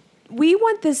 We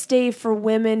want this day for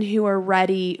women who are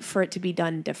ready for it to be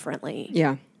done differently.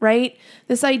 Yeah. Right?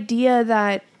 This idea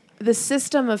that the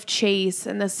system of chase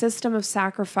and the system of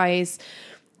sacrifice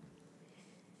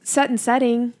set and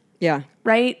setting, Yeah.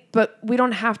 right? But we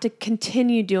don't have to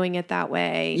continue doing it that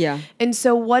way. Yeah. And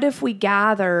so what if we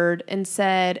gathered and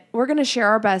said, we're going to share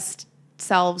our best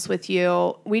selves with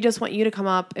you. We just want you to come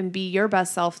up and be your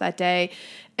best self that day.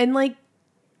 And like,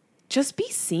 just be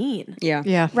seen. Yeah.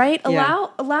 Yeah. Right? Yeah.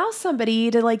 Allow somebody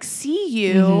to like see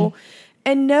you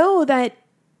and know that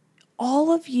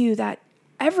all of you that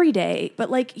every day, but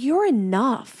like you're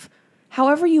enough.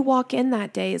 However you walk in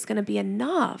that day is going to be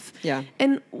enough. Yeah.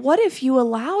 And what if you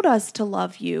allowed us to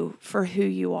love you for who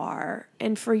you are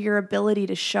and for your ability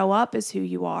to show up as who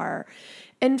you are?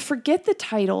 And forget the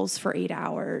titles for 8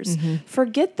 hours.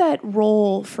 Forget that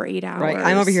role for 8 hours. Right.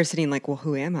 I'm over here sitting like, well,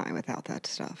 who am I without that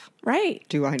stuff? Right.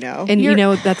 Do I know? And you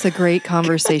know, that's a great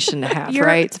conversation to have, You're-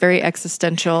 right? It's very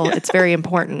existential. It's very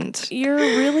important. You're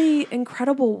a really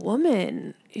incredible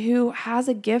woman who has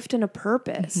a gift and a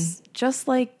purpose, just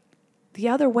like the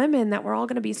other women that we're all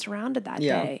going to be surrounded that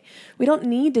Yeah. day. We don't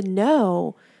need to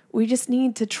know. We just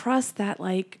need to trust that,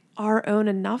 like, our own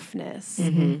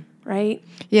enoughness, right?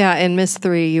 Yeah, and Miss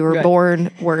 3, you were Right. born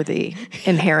worthy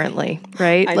inherently,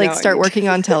 right? I Like know. start working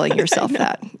on telling yourself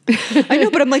that. I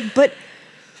know, but I'm like,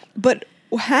 but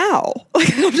how?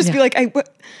 Like, I'll just be like,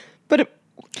 but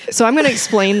So I'm going to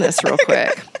explain this real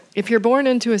quick. If you're born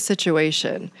into a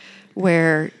situation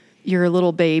where you're a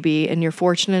little baby and you're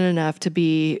fortunate enough to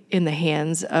be in the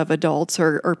hands of adults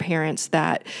or parents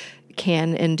that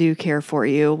can and do care for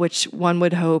you, which one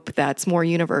would hope that's more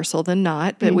universal than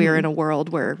not, but we are in a world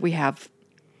where we have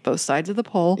both sides of the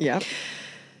pole. yeah.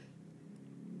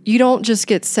 You don't just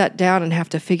get set down and have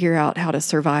to figure out how to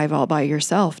survive all by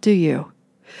yourself, do you?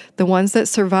 The ones that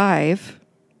survive,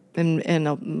 and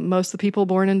most of the people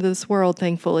born into this world,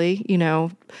 thankfully, you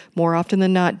know, more often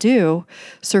than not do,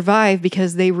 survive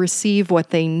because they receive what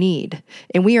they need.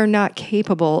 And we are not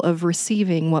capable of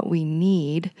receiving what we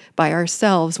need by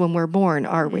ourselves when we're born,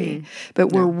 are we?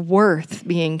 But we're worth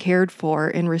being cared for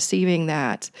and receiving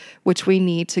that which we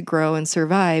need to grow and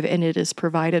survive, and it is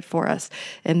provided for us.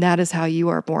 And that is how you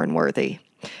are born worthy.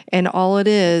 And all it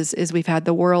is we've had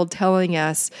the world telling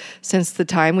us since the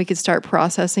time we could start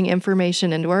processing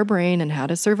information into our brain and how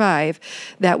to survive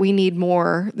that we need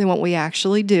more than what we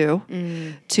actually do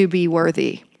to be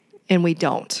worthy. And we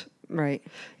don't. Right.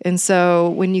 And so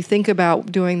when you think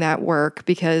about doing that work,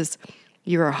 because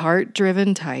you're a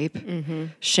heart-driven type,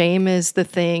 shame is the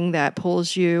thing that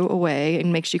pulls you away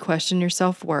and makes you question your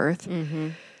self-worth.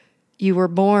 You were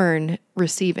born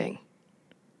receiving.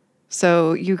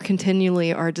 So you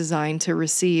continually are designed to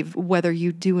receive whether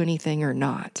you do anything or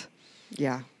not.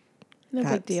 Yeah. No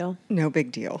big deal. No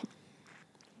big deal.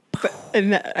 But,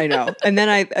 I know. And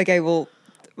then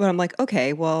but I'm like,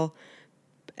 okay, well,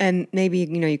 and maybe,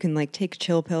 you know, you can like take a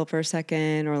chill pill for a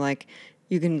second or like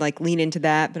you can like lean into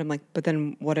that. But I'm like, but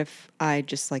then what if I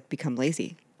just like become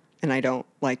lazy and I don't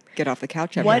like get off the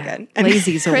couch ever again? And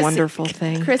Lazy's a Chrissy- wonderful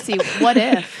thing. Chrissy, what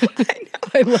if?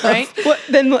 I love Right?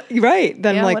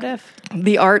 then I'm like, What if?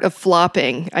 the art of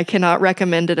flopping. I cannot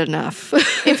recommend it enough.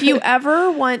 If you ever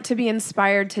want to be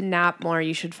inspired to nap more,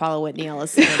 you should follow Whitney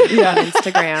Ellison on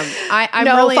Instagram. I'm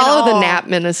no, really in follow the awe. nap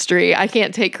ministry. I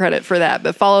can't take credit for that,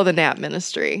 but follow the nap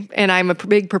ministry. And I'm a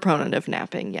big proponent of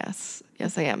napping. Yes.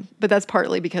 Yes, I am. But that's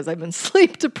partly because I've been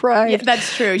sleep deprived. Yeah,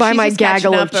 that's true. By She's my just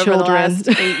catching gaggle up of over the children. last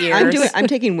 8 years. I'm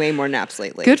taking way more naps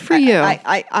lately. Good for you.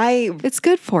 I It's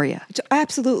good for you.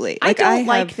 absolutely. I don't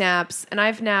like have- naps, and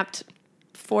I've napped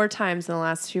 4 times in the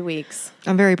last 2 weeks.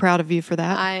 I'm very proud of you for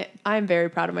that. I'm very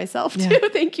proud of myself too.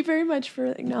 Thank you very much for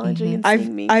acknowledging and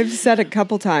seeing me. I've said a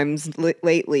couple times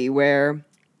lately where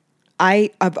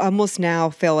I almost now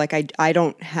feel like I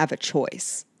don't have a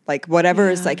choice. Like whatever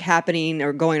is like happening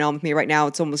or going on with me right now,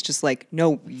 it's almost just like,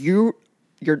 no,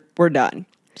 we're done.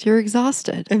 You're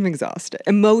exhausted. I'm exhausted.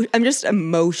 I'm just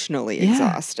emotionally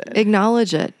exhausted.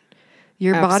 Acknowledge it.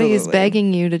 Your body is Absolutely.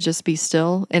 begging you to just be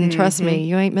still. And trust me,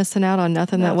 you ain't missing out on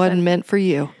nothing that wasn't meant for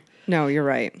you. No, you're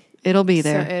right. It'll be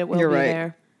there. So it will You're be right.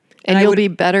 there. and I you'll would- be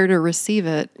better to receive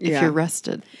it if Yeah. you're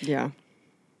rested. Yeah.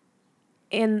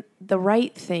 And the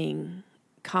right thing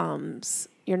comes.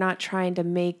 You're not trying to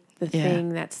make the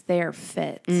thing that's there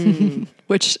fit.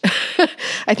 Which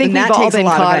I think And that we've all takes a been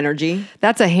lot of caught. energy.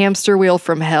 That's a hamster wheel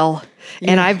from hell.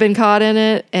 And I've been caught in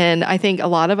it. And I think a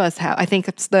lot of us have. I think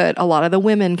it's that a lot of the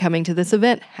women coming to this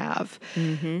event have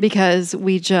because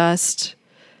we just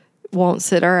won't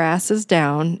sit our asses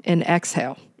down and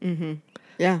exhale.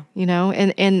 Yeah. You know,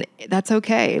 and that's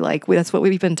okay. Like that's what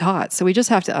we've been taught. So we just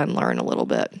have to unlearn a little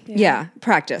bit. Yeah.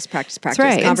 Practice. right. And so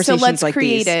And so Conversations let's like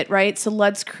create these. it, right? So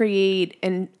let's create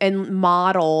and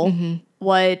model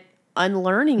what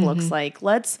unlearning looks like.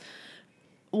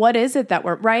 What is it that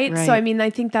we're right? Right. So I mean, I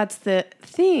think that's the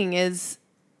thing is,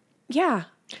 yeah,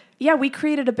 we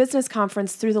created a business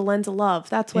conference through the lens of love.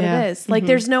 That's what Yeah. it is. Like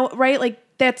there's no right, like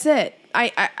that's it.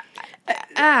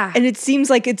 And it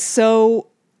seems like it's so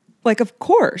like of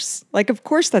course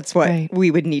that's what Right. we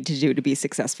would need to do to be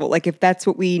successful. Like if that's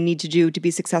what we need to do to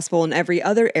be successful in every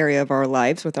other area of our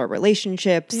lives with our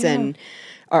relationships and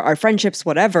our friendships,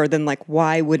 whatever, then like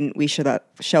why wouldn't we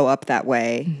show up that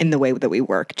way in the way that we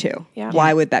work too? Yeah.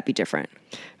 Why would that be different?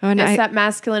 Oh, and It's that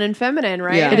masculine and feminine,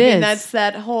 right? Yeah. I It mean, is. that's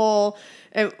that whole.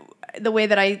 The way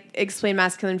that I explain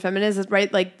masculine and feminine is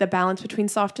right, like the balance between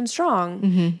soft and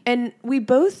strong. And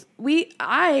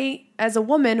I as a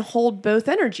woman hold both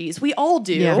energies. We all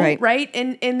do, Yeah. right?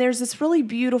 And there's this really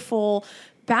beautiful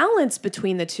balance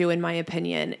between the two, in my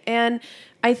opinion. And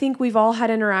I think we've all had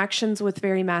interactions with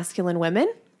very masculine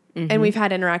women, and we've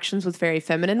had interactions with very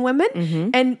feminine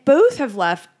women, and both have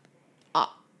left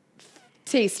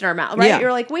taste in our mouth, right? Yeah.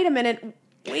 You're like, wait a minute,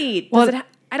 wait, Well,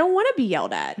 I don't want to be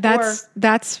yelled at.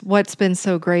 That's what's been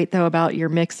so great though about your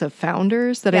mix of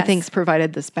founders that I Yes. think's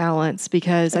provided this balance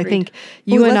because I think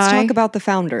Well, you and let's I talk about the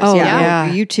founders. Oh, yeah.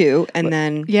 yeah. You two. And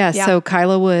then yeah, Yeah. so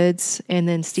Kyla Woods and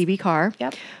then Stevie Carr.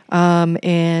 Yep.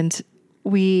 And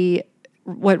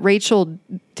what Rachel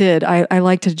did, I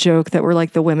like to joke that we're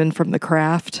like the women from The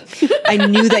Craft. I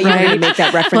knew that you were going to make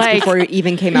that reference Like, before it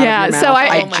even came out of your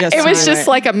mouth. so it was knew just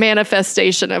like a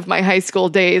manifestation of my high school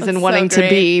days and so wanting to great.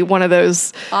 be one of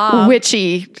those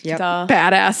witchy Yep. Duh.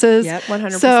 badasses. Yep.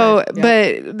 100%. So,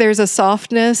 but there's a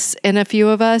softness in a few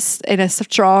of us and a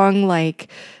strong like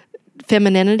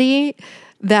femininity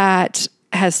that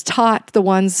has taught the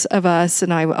ones of us,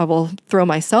 and I will throw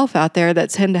myself out there, that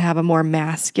tend to have a more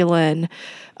masculine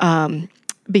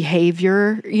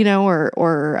behavior, you know,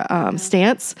 or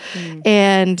stance.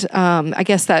 And I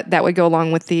guess that would go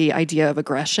along with the idea of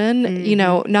aggression, you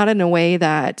know, not in a way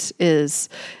that is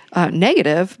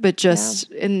negative, but just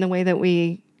in the way that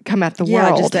we come at the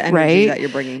world, just the energy right? that you're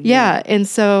bringing. Yeah. And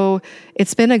so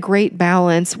it's been a great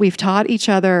balance. We've taught each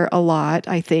other a lot.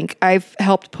 I think I've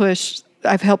helped push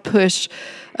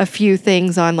a few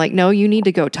things on like, no, you need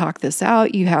to go talk this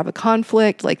out. You have a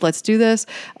conflict. Like, let's do this.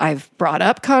 I've brought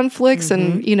up conflicts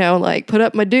and, you know, like put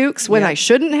up my dukes when I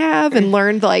shouldn't have and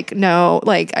learned like, no,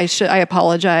 like I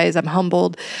apologize. I'm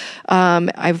humbled.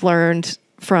 I've learned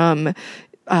from,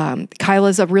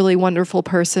 Kyla's a really wonderful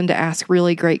person to ask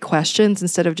really great questions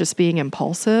instead of just being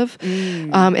impulsive.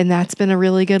 And that's been a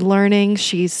really good learning.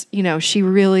 She's, you know, she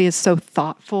really is so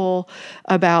thoughtful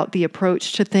about the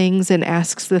approach to things and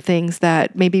asks the things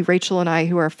that maybe Rachel and I,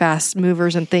 who are fast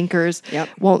movers and thinkers,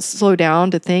 won't slow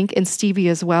down to think. And Stevie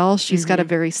as well. She's got a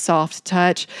very soft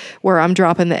touch where I'm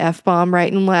dropping the F-bomb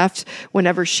right and left.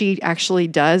 Whenever she actually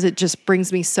does, it just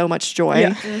brings me so much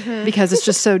joy because it's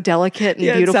just so delicate and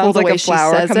it beautiful sounds the like way a she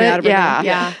flower says coming it. out of her mouth.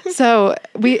 Yeah. So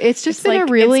it's just been a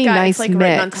really nice it's like mix.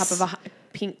 written on top of a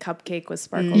pink cupcake with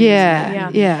sparkles. Yeah.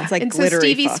 It's like And so glittery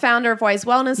Stevie's fuck. founder of Wise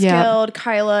Wellness Yeah. Guild.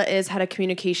 Kyla is head of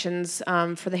communications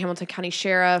for the Hamilton County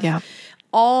Sheriff. Yeah.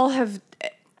 All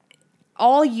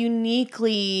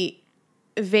uniquely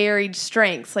varied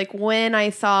strengths. Like when I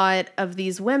thought of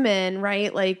these women,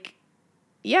 right? Like,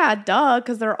 yeah, duh,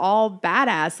 because they're all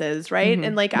badasses, right?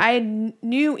 And like I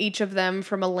knew each of them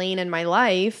from a lane in my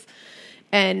life,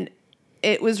 and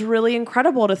it was really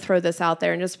incredible to throw this out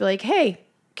there and just be like, hey,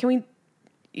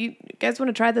 you guys want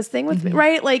to try this thing with me?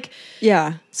 Right? Like,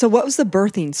 Yeah. So what was the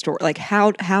birthing story? Like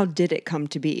how did it come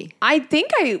to be? I think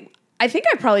I think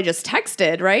I probably just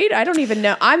texted, right? I don't even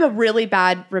know. I'm a really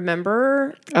bad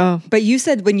rememberer. Oh, But you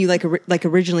said when you like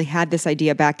originally had this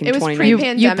idea back in It was 2019.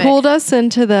 you pandemic. pulled us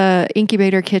into the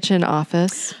incubator kitchen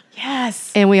office.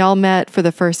 Yes. And we all met for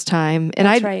the first time. And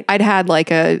That's right. I'd had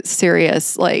like a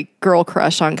serious like girl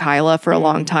crush on Kyla for a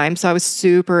long time. So I was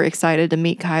super excited to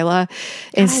meet Kyla.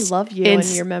 And I love you and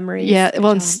your memories. Yeah. Good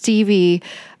Well, and job. Stevie,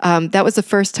 that was the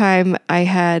first time I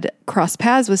had crossed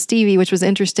paths with Stevie, which was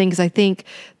interesting because I think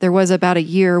there was about a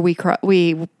year we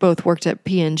both worked at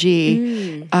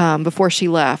P&G before she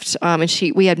left.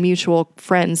 And we had mutual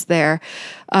friends there.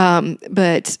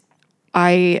 But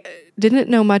I didn't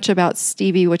know much about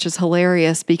Stevie, which is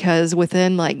hilarious because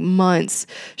within like months,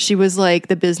 she was like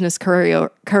the business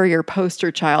courier poster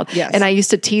child. Yes. And I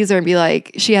used to tease her and be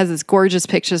like, she has this gorgeous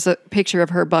picture of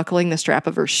her buckling the strap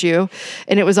of her shoe.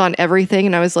 And it was on everything.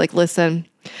 And I was like, listen,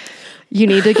 you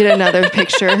need to get another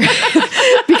picture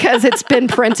because it's been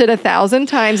printed 1,000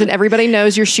 times and everybody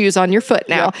knows your shoe's on your foot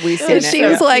now. Yep, we've seen And it. she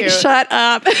was So like, cute. shut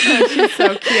up. She's so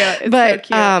cute. It's But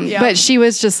so cute. but she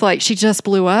was just like, she just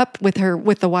blew up with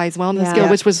the Wise Wellness Yeah.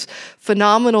 Guild, which was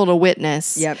phenomenal to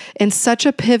witness. Yep. And such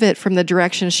a pivot from the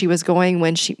direction she was going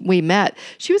when we met.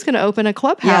 She was going to open a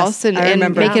clubhouse Yes, I and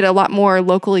remember. make it a lot more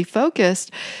locally focused.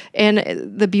 And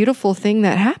the beautiful thing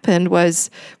that happened was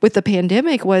with the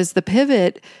pandemic was the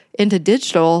pivot into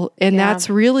digital, and Yeah. that's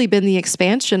really been the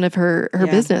expansion of her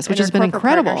business, which And has her been corporate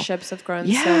incredible. Partnerships have grown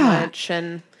so Yeah. much,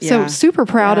 and So Yeah. super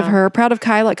proud of Yeah. her, proud of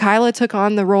Kyla. Kyla took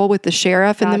on the role with the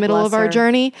sheriff in the God middle bless of our her.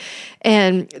 journey.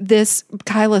 And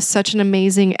Kyla's such an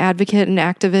amazing advocate and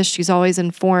activist. She's always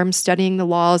informed, studying the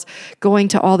laws, going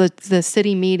to all the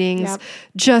city meetings, Yep.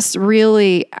 just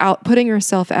really putting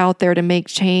herself out there to make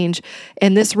change.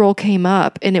 And this role came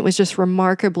up and it was just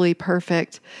remarkably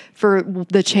perfect for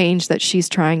the change that she's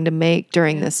trying to make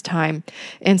during this time.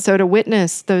 And so to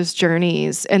witness those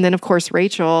journeys, and then of course,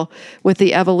 Rachel with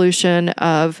the evolution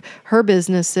of her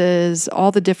businesses, all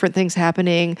the different things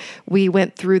happening. We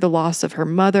went through the loss of her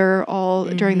mother all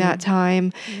during that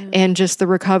time and just the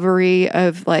recovery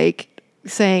of like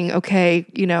saying, okay,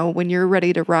 when you're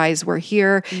ready to rise, we're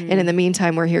here. And in the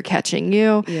meantime, we're here catching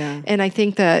you. Yeah. And I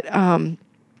think that,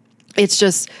 it's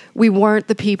just, we weren't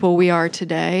the people we are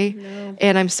today. No.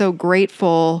 And I'm so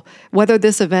grateful. Whether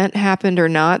this event happened or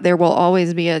not, there will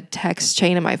always be a text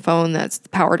chain in my phone that's the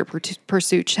Power to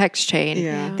Pursue text chain.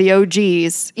 Yeah. The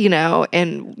OGs,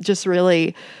 and just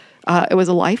really, it was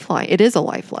a lifeline. It is a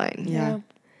lifeline. Yeah.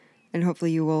 And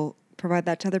hopefully you will provide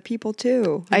that to other people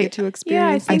too. Who I- get to yeah, I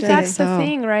experience think the that's day. the so.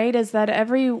 thing, right? Is that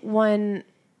everyone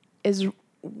is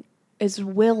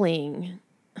willing,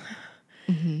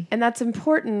 and that's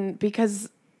important because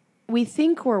we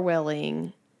think we're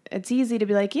willing. It's easy to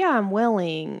be like, yeah, I'm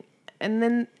willing. And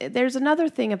then there's another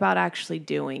thing about actually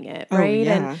doing it, right?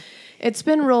 yeah. And it's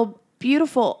been real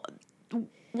beautiful.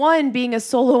 One, being a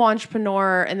solo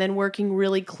entrepreneur and then working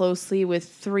really closely with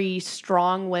 3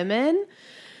 strong women.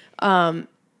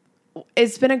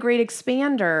 It's been a great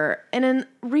expander and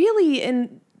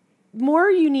in more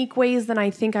unique ways than I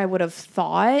think I would have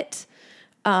thought.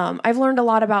 I've learned a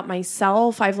lot about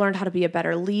myself. I've learned how to be a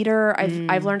better leader.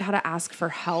 I've learned how to ask for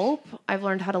help. I've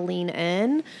learned how to lean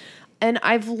in. And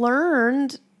I've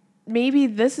learned, maybe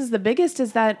this is the biggest,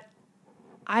 is that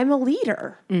I'm a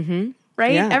leader. Mm-hmm.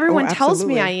 Right? Yeah. Everyone Oh, tells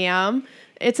me absolutely. I am.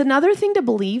 It's another thing to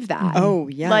believe that. Oh,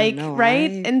 yeah. Like, no, right?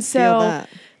 I And feel so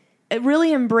that.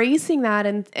 really embracing that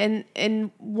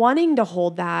and wanting to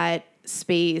hold that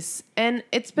space. And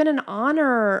it's been an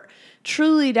honor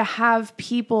truly to have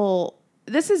people.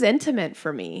 This is intimate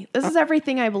for me. This is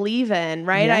everything I believe in,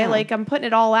 right? Yeah. I'm putting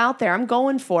it all out there. I'm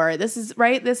going for it. This is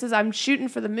right. I'm shooting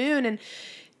for the moon, and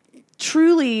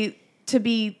truly to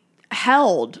be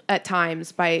held at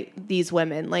times by these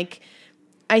women. Like,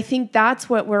 I think that's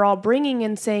what we're all bringing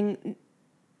and saying,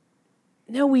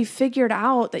 no, we figured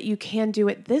out that you can do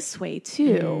it this way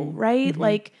too, right?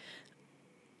 Like,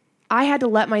 I had to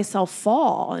let myself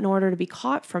fall in order to be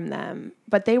caught from them,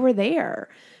 but they were there.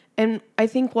 And I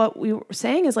think what we were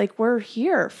saying is like, we're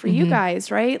here for you guys,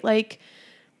 right? Like,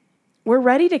 we're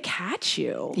ready to catch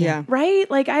you. Yeah. Right?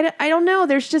 Like, I don't know.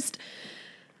 There's just,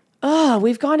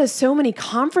 we've gone to so many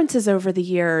conferences over the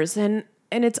years and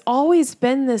it's always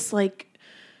been this like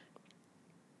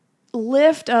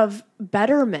lift of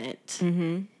betterment,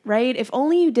 right? If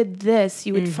only you did this,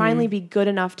 you would finally be good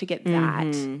enough to get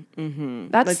that.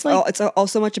 That's It's, like, it's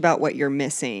also much about what you're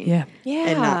missing. Yeah. yeah.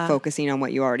 And not focusing on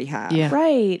what you already have. Yeah.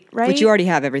 Right. But you already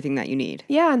have everything that you need.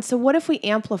 Yeah. And so what if we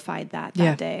amplified that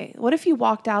Yeah. day? What if you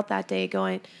walked out that day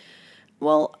going,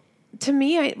 well, to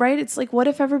me, right? It's like, what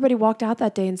if everybody walked out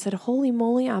that day and said, holy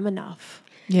moly, I'm enough.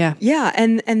 Yeah. Yeah.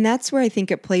 And that's where I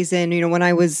think it plays in. You know, when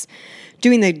I was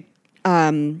doing the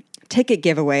ticket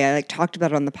giveaway, I like talked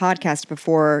about it on the podcast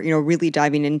before, you know, really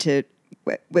diving into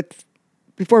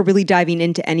before really diving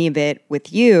into any of it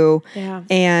with you. Yeah.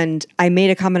 And I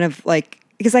made a comment of like,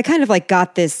 because I kind of like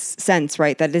got this sense,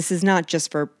 right, that this is not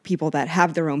just for people that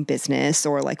have their own business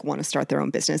or like want to start their own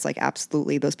business. Like,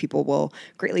 absolutely, those people will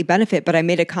greatly benefit. But I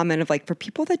made a comment of like, for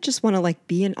people that just want to like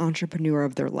be an entrepreneur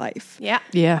of their life. Yeah.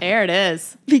 Yeah. There it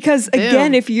is. Because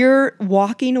again, if you're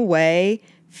walking away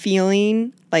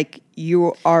feeling like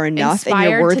you are enough and you're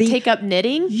Inspired worthy, to take up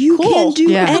knitting. you can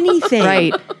do Yeah. anything.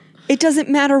 Right. It doesn't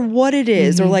matter what it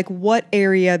is or like what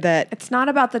area that. It's not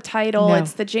about the title. No.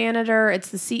 It's the janitor. It's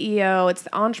the CEO. It's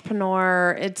the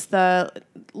entrepreneur. It's the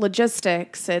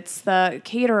logistics. It's the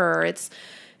caterer. It's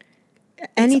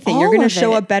Anything. all You're going to of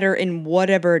show it. up better in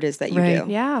whatever it is that you Right. do.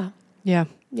 yeah. Yeah.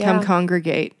 Yeah. Come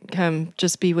congregate. Come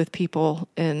just be with people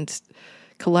and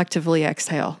collectively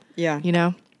exhale. Yeah. You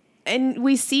know? And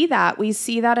we see that. We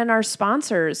see that in our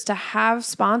sponsors. To have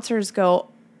sponsors go,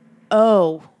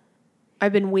 oh,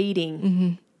 I've been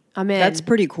waiting. I'm in. That's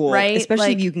pretty cool. Right? Especially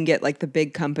Like, if you can get like the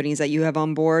big companies that you have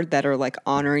on board that are like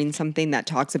honoring something that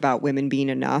talks about women being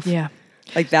enough. Yeah.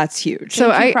 Like that's huge. So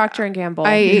thank you, I- Procter and Gamble.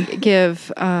 I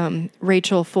give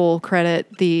Rachel full credit.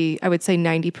 I would say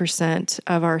 90%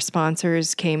 of our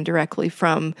sponsors came directly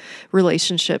from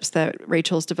relationships that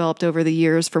Rachel's developed over the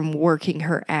years from working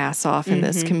her ass off in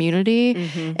this community.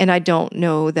 And I don't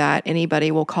know that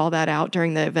anybody will call that out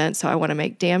during the event. So I want to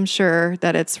make damn sure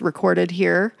that it's recorded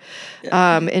here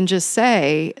and just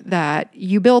say that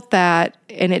you built that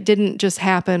and it didn't just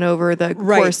happen over the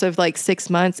course of like 6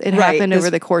 months. It happened over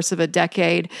the course of a decade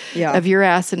of your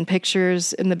ass in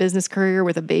pictures in the Business Courier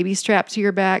with a baby strapped to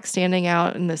your back, standing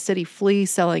out in the city flea,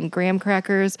 selling graham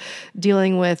crackers,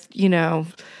 dealing with, you know,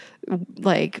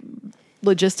 like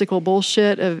logistical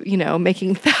bullshit of, you know,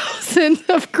 making thousands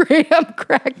of graham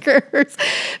crackers,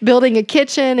 building a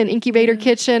kitchen, an incubator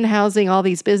kitchen, housing all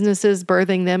these businesses,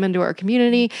 birthing them into our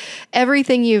community.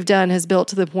 Everything you've done has built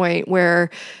to the point where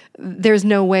there's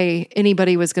no way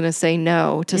anybody was going to say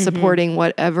no to supporting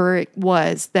whatever it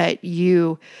was that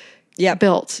you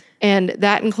built. And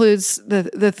that includes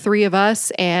the three of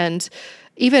us. And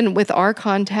even with our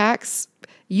contacts,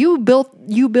 you built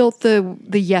the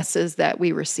yeses that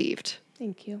we received.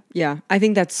 Thank you. Yeah, I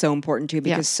think that's so important too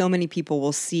because so many people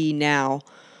will see now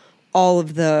all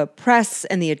of the press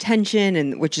and the attention,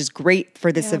 and which is great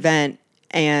for this event,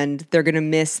 and they're going to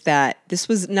miss that this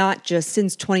was not just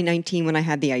since 2019 when I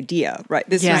had the idea, right?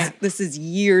 This is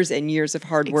years and years of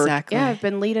hard work. Exactly. Yeah, I've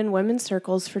been leading women's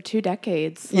circles for 2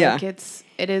 decades. Like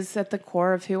it is at the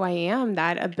core of who I am,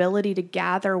 that ability to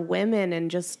gather women and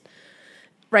just,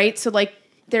 right? So like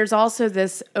there's also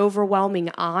this overwhelming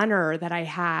honor that I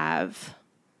have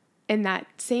in that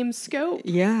same scope.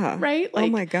 Yeah. Right? Like, oh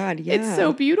my God. Yeah. It's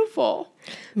so beautiful.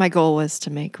 My goal was to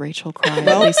make Rachel cry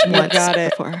at least once got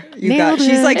it. before. You got.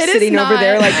 She's like It is sitting over not.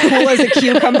 there, like cool as a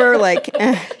cucumber. Like,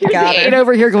 got And it.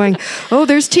 over here going, oh,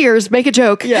 there's tears. Make a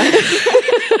joke. Yeah.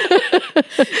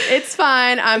 It's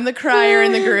fine. I'm the crier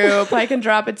in the group. I can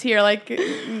drop a tear like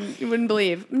you wouldn't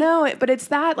believe. No, but it's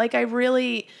that. Like I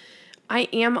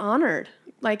am honored.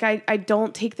 Like I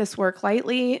don't take this work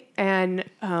lightly. And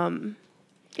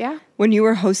yeah. When you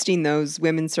were hosting those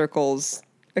women's circles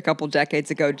a couple decades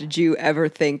ago, did you ever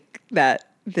think that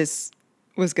this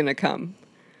was going to come?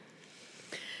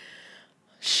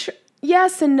 Sure.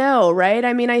 Yes and no, right?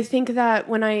 I mean, I think that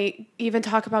when I even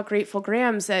talk about Grateful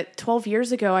Grams, that 12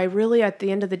 years ago, I really, at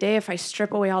the end of the day, if I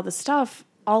strip away all the stuff,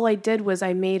 all I did was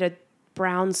I made a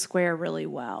brown square really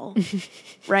well,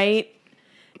 right?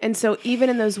 And so even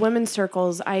in those women's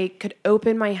circles, I could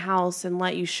open my house and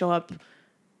let you show up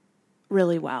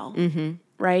really well,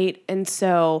 right? And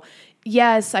so,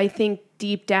 yes, I think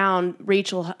deep down,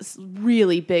 Rachel has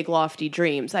really big, lofty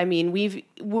dreams. I mean,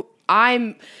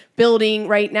 I'm building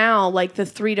right now like the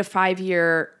 3 to 5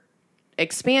 year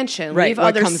expansion. Right, We have what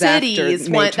other comes after cities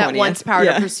May that 20th. wants power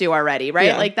to pursue already, right?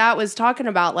 Yeah. Like that was talking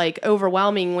about like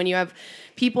overwhelming when you have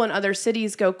people in other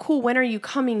cities go, cool, when are you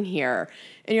coming here?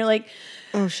 And you're like,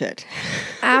 Oh shit.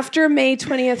 after May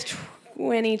 20th,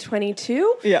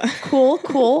 2022. Yeah.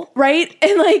 Cool. Right.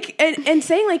 And like, and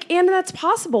saying like, and that's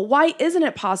possible. Why isn't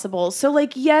it possible? So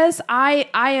like, yes, I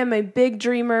am a big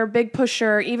dreamer, big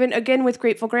pusher, even again with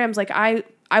Grateful Grams. Like I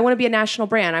want to be a national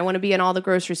brand. I want to be in all the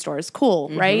grocery stores. Cool.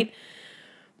 Right.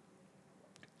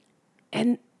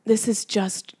 And this has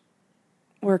just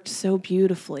worked so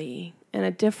beautifully in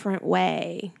a different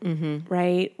way.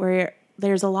 Right. Where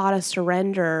there's a lot of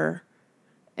surrender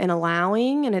and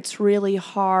allowing, and it's really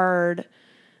hard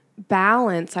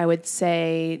balance, I would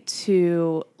say,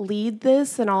 to lead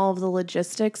this and all of the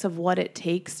logistics of what it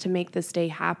takes to make this day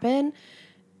happen,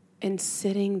 and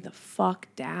sitting the fuck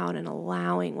down and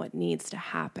allowing what needs to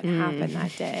happen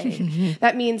that day.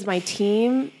 That means my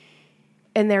team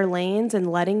in their lanes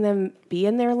and letting them be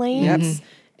in their lanes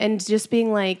and just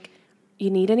being like, you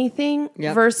need anything?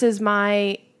 Versus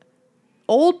my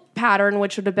old pattern,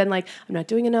 which would have been like, I'm not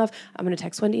doing enough. I'm going to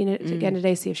text Wendy again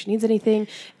today, see if she needs anything.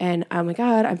 And oh my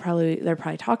God, they're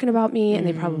probably talking about me, and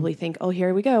they probably think, oh,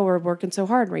 here we go. We're working so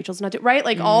hard and Rachel's not doing right.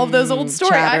 Like all of those old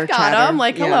stories. I've got them.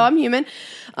 Like, hello, I'm human.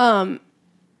 And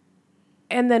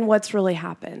then what's really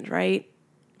happened, right?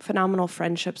 Phenomenal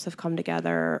friendships have come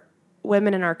together.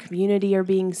 Women in our community are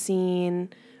being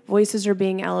seen. Voices are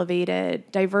being elevated.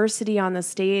 Diversity on the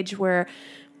stage where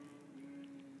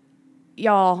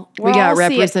y'all, we got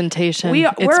representation.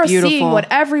 We're beautiful. Seeing what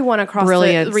everyone across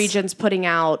the region's putting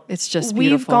out. It's just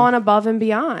beautiful. We've gone above and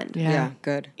beyond. Yeah,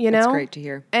 good. That's great to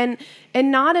hear. And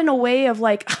not in a way of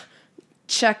like,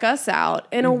 check us out.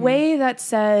 In a way that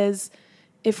says,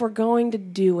 if we're going to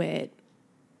do it,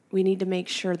 we need to make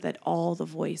sure that all the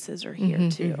voices are here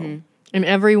too. And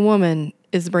every woman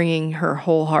is bringing her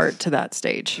whole heart to that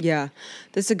stage. Yeah.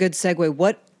 This is a good segue.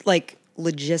 What,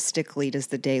 logistically does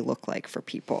the day look like for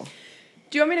people?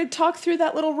 Do you want me to talk through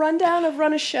that little rundown of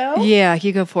Run a Show? Yeah,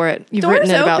 you go for it. You've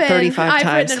written it about 35 times.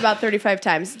 I've written it about 35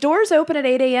 times. Doors open at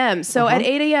 8 a.m. So at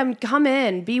 8 a.m., come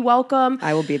in. Be welcome.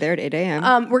 I will be there at 8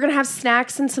 a.m. We're going to have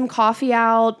snacks and some coffee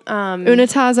out.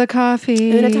 Unitaza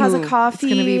coffee. Unitaza coffee.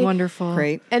 It's going to be wonderful.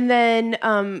 Great. And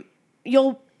then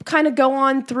you'll kind of go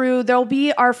on through. There'll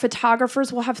be our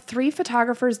photographers. We'll have 3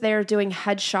 photographers there doing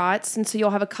headshots. And so you'll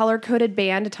have a color-coded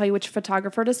band to tell you which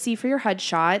photographer to see for your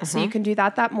headshot. So you can do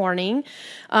that morning.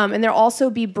 And there'll also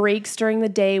be breaks during the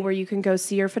day where you can go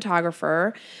see your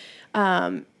photographer.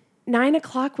 9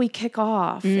 o'clock, we kick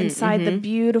off inside the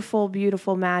beautiful,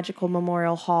 beautiful, magical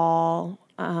Memorial Hall,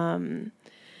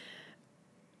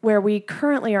 where we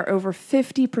currently are over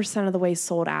 50% of the way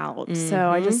sold out.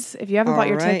 So if you haven't bought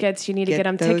your tickets, you need to get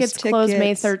them. Tickets close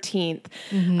May 13th.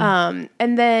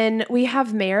 And then we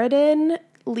have Meriden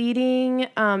leading,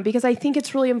 because I think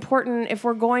it's really important. If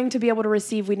we're going to be able to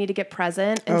receive, we need to get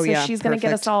present. And she's going to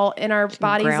get us all in our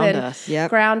bodies and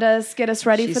ground us, get us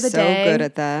ready for the day. She's so good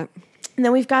at that. And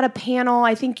then we've got a panel.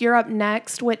 I think you're up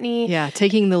next, Whitney. Yeah,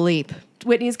 Taking the Leap.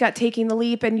 Whitney's got Taking the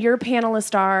Leap, and your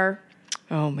panelists are...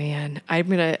 Oh man, I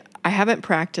haven't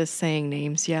practiced saying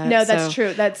names yet. No, that's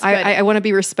true. That's good. I want to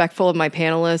be respectful of my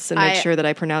panelists and make sure that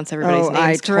I pronounce everybody's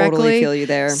names correctly. I totally feel you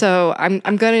there. So I'm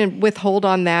going to withhold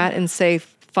on that and say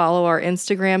follow our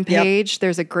Instagram page.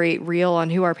 There's a great reel on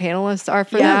who our panelists are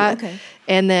for that. Okay.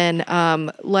 And then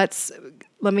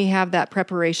let me have that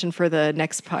preparation for the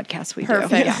next podcast we do.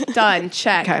 Perfect. Done.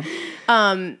 Check.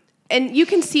 Okay. And you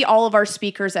can see all of our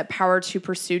speakers at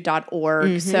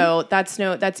power2pursue.org. So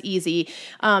that's easy.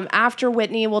 After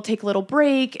Whitney, we'll take a little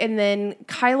break. And then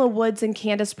Kyla Woods and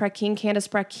Candace Brackeen. Candace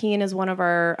Brackeen is one of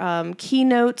our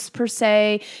keynotes per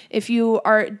se. If you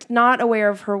are not aware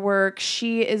of her work,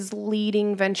 she is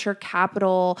leading venture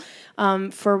capital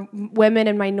for women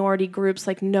and minority groups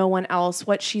like no one else.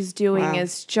 What she's doing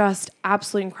is just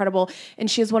absolutely incredible. And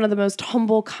she is one of the most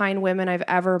humble, kind women I've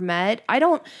ever met.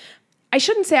 I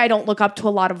shouldn't say I don't look up to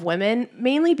a lot of women,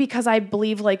 mainly because I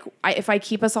believe if I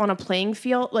keep us on a playing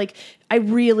field, I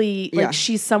really,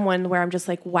 she's someone where I'm just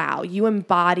like, wow, you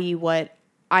embody what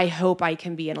I hope I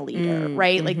can be in a leader,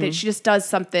 right? Like that she just does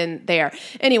something there.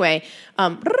 Anyway,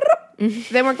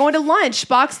 then we're going to lunch.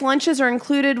 Boxed lunches are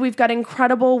included. We've got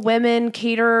incredible women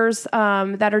caterers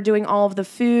that are doing all of the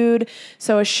food.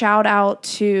 So a shout out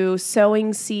to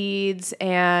Sowing Seeds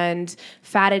and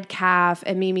Fatted Calf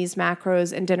and Mimi's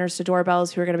Macros and Dinners to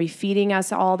Doorbells, who are going to be feeding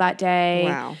us all that day.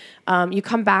 Wow. You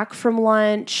come back from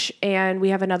lunch and we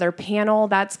have another panel.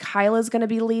 That's Kyla's going to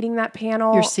be leading that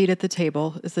panel. Your seat at the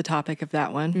table is the topic of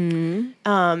that one.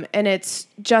 And it's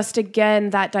just, again,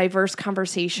 that diverse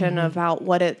conversation about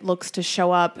what it looks to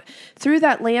show up through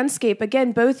that landscape.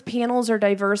 Again, both panels are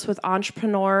diverse with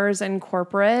entrepreneurs and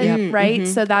corporate, right?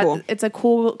 So that it's a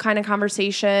cool kind of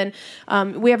conversation.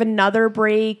 We have another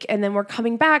break and then we're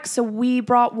coming back. So we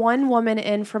brought one woman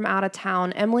in from out of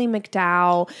town, Emily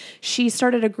McDowell. She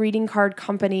started a greeting card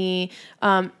company.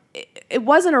 It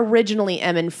wasn't originally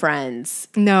Em and Friends.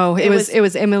 No, it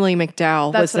was Emily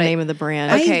McDowell was the name of the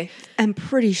brand. Okay. I'm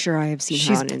pretty sure I have seen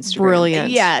her on Instagram.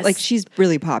 Brilliant. Yes. She's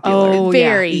really popular. Oh,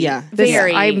 very. Yeah.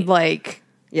 Very. I'm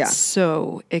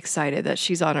so excited that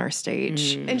she's on our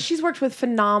stage. And she's worked with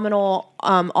phenomenal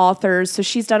authors. So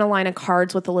she's done a line of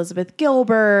cards with Elizabeth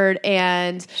Gilbert,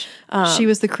 and she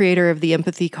was the creator of the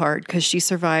empathy card because she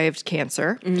survived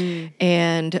cancer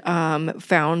and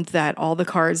found that all the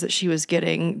cards that she was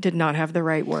getting did not have the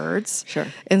right words. Sure.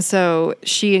 And so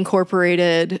she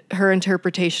incorporated her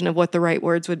interpretation of what the right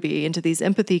words would be into these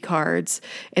empathy cards,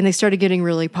 and they started getting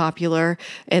really popular.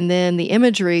 And then the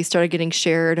imagery started getting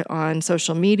shared on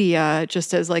social media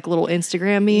just as like little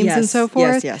Instagram memes and so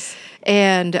forth. Yes.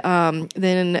 And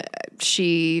then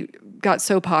she got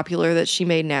so popular that she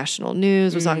made national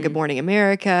news, was on Good Morning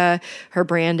America. Her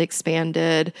brand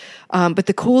expanded. But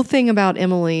the cool thing about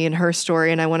Emily and her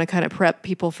story, and I want to kind of prep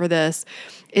people for this,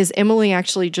 is Emily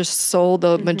actually just sold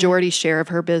the majority share of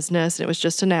her business, and it was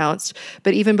just announced.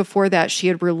 But even before that, she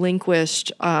had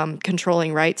relinquished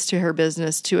controlling rights to her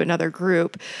business to another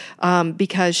group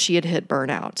because she had hit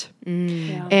burnout.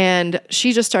 Yeah. And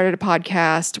she just started a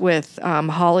podcast with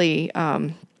Holly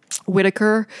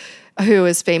Whitaker, who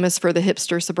is famous for the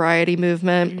hipster sobriety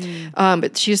movement.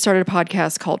 But she started a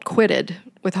podcast called Quitted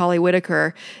with Holly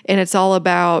Whitaker, and it's all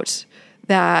about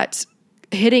that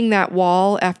hitting that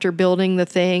wall after building the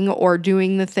thing or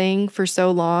doing the thing for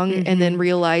so long and then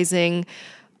realizing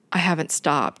I haven't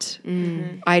stopped.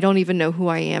 I don't even know who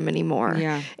I am anymore.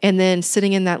 Yeah. And then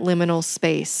sitting in that liminal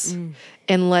space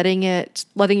and letting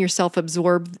yourself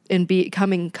absorb and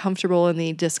becoming comfortable in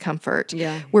the discomfort.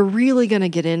 Yeah. We're really going to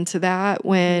get into that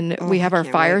when we have our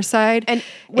can't fireside. And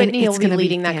Whitney will be gonna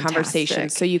leading that fantastic. conversation.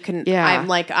 So you can, Yeah. I'm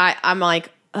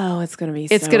like, oh, it's going to be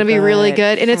It's going to be really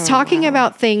good. And it's talking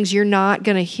about things you're not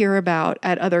going to hear about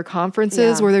at other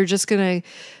conferences Yeah. where they're just going to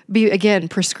be, again,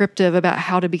 prescriptive about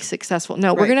how to be successful.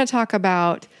 No, we're Right. going to talk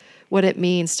about what it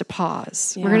means to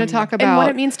pause. We're going to talk about and what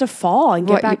it means to fall and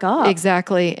get back up.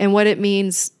 Exactly. And what it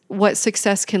means, what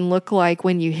success can look like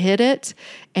when you hit it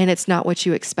and it's not what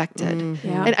you expected.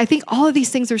 Yeah. And I think all of these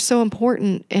things are so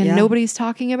important and Yeah. nobody's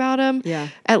talking about them, Yeah.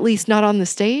 at least not on the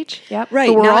stage. Yep. Right.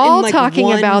 But we're not all in like talking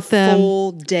one about them.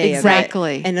 full day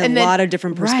Exactly. of it, and And a then- lot of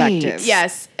different Right. perspectives.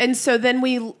 Yes. And so then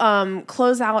we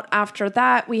close out after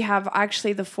that. We have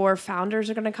actually the 4 founders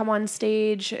are going to come on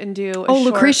stage and do a short-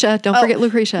 Lucretia. Don't forget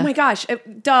Lucretia. Oh my gosh.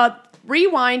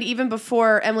 Rewind even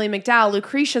before Emily McDowell.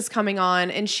 Lucretia's coming on,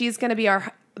 and she's going to be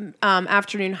our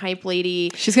afternoon hype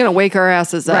lady. She's going to wake our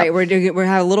asses up. Right. We're having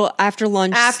a little after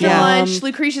lunch. After lunch,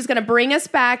 Lucretia's going to bring us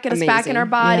back, get us back in Amazing. our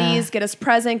bodies, Yeah. get us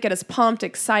present, get us pumped,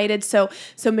 excited. So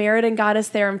Meriden got us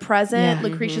there and present. Yeah.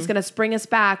 Lucretia's going to bring us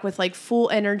back with like full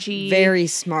energy. Very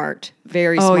smart.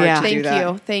 Very Oh, smart yeah. to do Thank that.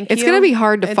 you. Thank you. It's going to be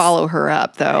hard to It's- follow her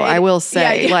up, though. I will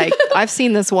say, yeah. like, I've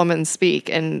seen this woman speak,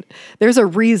 and there's a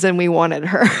reason we wanted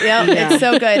her. Yep, it's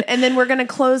so good. And then we're going to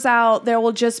close out. There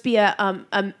will just be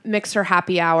a mixer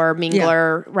happy hour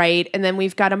mingler, right? And then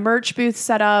we've got a merch booth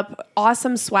set up.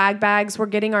 Awesome swag bags. We're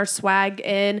getting our swag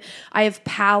in. I have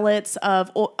pallets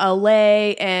of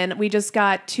Olay, and we just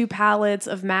got 2 pallets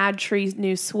of Mad Tree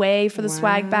new Sway for the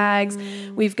swag bags.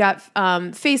 We've got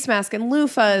face mask and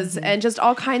loofahs and just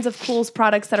all kinds of cool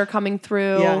products that are coming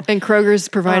through. Yeah. And Kroger's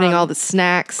providing all the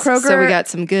snacks. so Kroger- we got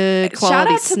some good quality Shout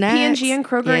out to snacks. P&G and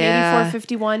Kroger and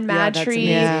 8451 Mad that's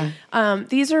Tree. amazing.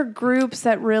 These are groups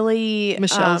that really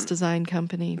Michelle's design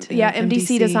company, too. Yeah,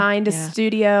 MDC designed a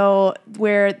studio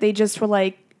where they just were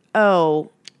like, "Oh,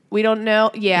 we don't know.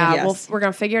 Yeah, Yes. well, we're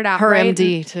gonna figure it out." Her right?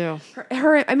 MD, too.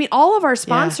 Her. I mean, all of our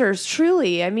sponsors.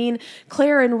 Truly, I mean,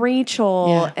 Claire and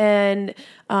Rachel and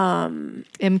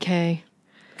MK.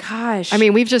 gosh, I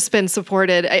mean, we've just been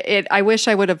supported. I wish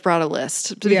I would have brought a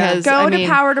list because go I to mean,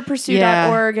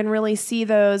 powertopursue.org and really see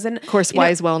those. And Of course,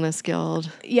 Wise Wellness Guild.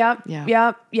 Yep.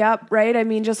 Right. I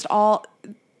mean, just all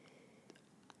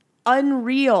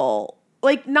unreal.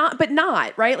 Like not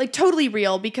right. Like totally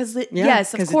real because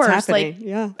yes, of 'cause it's course. happening. Like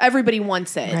Yeah. everybody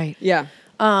wants it. Right. Yeah.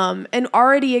 And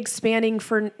already expanding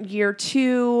for year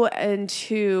 2 and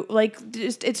 2, like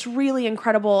just, it's really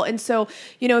incredible. And so,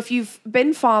 if you've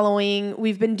been following,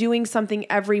 we've been doing something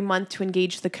every month to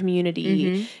engage the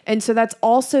community. And so that's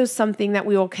also something that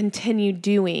we will continue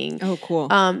doing. Oh, cool.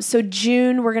 So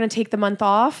June, we're going to take the month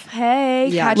off. Hey,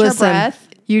 Yeah. catch Listen, our breath.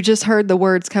 you just heard the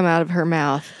words come out of her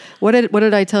mouth. What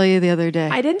did I tell you the other day?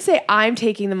 I didn't say I'm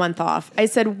taking the month off. I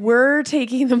said we're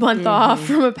taking the month off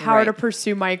from a Power to Right.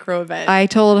 Pursue micro event. I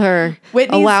told her,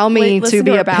 Whitney's- allow me listen to to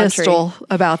be her a boundary. pistol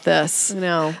about this.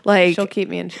 no, Like, she'll keep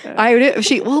me in.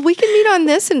 well, we can meet on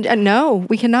this, and no,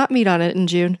 we cannot meet on it in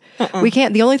June. We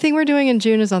can't. The only thing we're doing in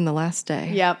June is on the last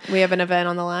day. Yep, we have an event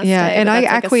on the last Yeah, day. and but I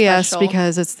that's like a acquiesced special.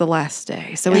 because it's the last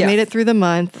day, so we Yeah. made it through the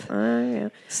month. Yeah.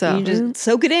 So You just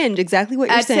soak it in, exactly what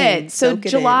you're That's saying. it. So Soak it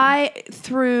in. July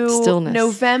through Stillness.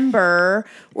 November,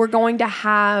 we're going to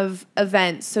have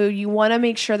events. So you want to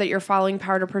make sure that you're following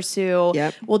Power to Pursue.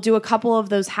 Yep. We'll do a couple of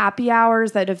those happy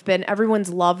hours that have been, everyone's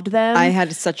loved them. I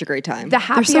had such a great time. The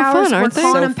happy so hours, fun, aren't we're they?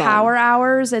 calling So them fun. power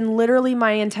hours. And literally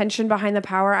my intention behind the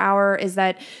power hour is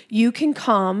that you can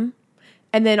come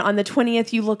and then on the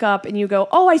 20th you look up and you go,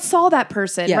 oh, I saw that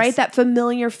person, Yes. right? That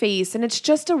familiar face. And it's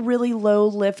just a really low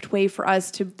lift way for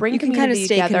us to bring you can kind of community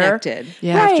stay together. connected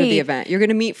Yeah. after Right. the event. You're going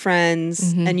to meet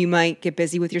friends and you might get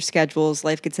busy with your schedules.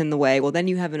 Life gets in the way. Well, then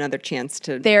you have another chance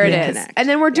to There it is. reconnect. And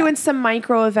then we're Yeah. doing some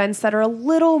micro events that are a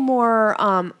little more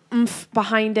oomph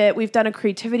behind it. We've done a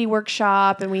creativity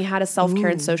workshop and we had a self-care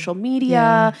and social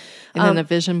media. And then a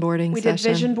vision boarding We session. did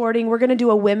vision boarding. We're going to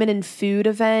do a women in food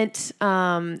event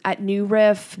at New Riff.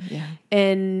 Yeah.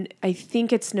 And I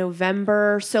think it's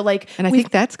November. So like, And I we've-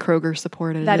 think that's Kroger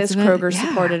supported. that is isn't it? Kroger Yeah.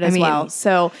 supported I as mean, well.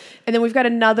 So, and then we've got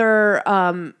another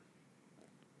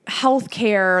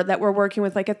healthcare that we're working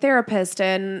with, like a therapist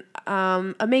and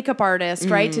a makeup artist,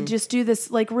 right? To just do this,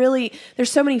 like really,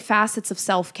 there's so many facets of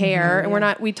self-care,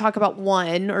 and we talk about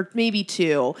one or maybe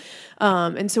two.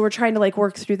 And so we're trying to like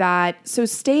work through that. So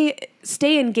stay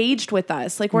engaged with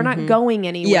us. Like we're not going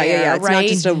anywhere. Yeah. It's right? not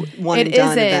just a one It and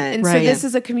done isn't. event. And so Right. this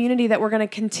is a community that we're going to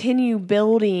continue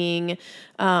building.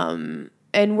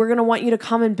 And we're going to want you to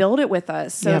come and build it with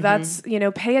us. So Yeah. that's,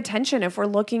 pay attention if we're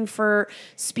looking for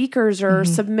speakers or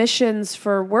submissions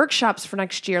for workshops for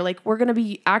next year. Like we're going to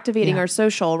be activating our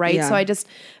social, right? Yeah. So I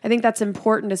think that's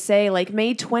important to say, like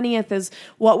May 20th is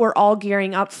what we're all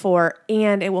gearing up for,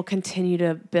 and it will continue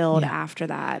to build after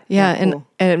that. Yeah, cool.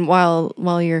 and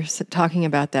while you're talking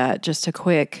about that, just a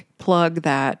quick plug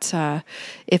that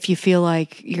if you feel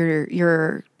like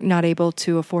you're not able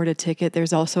to afford a ticket,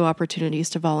 there's also opportunities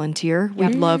to volunteer.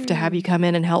 We'd love to have you come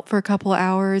in and help for a couple of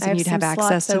hours, and have you'd have some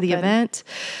access slots to the open. event,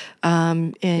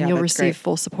 and you'll that's receive great.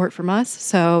 full support from us.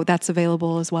 So that's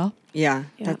available as well. Yeah,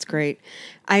 that's great.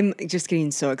 I'm just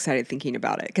getting so excited thinking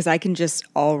about it because I can just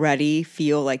already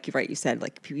feel like, right, you said,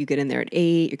 like you get in there at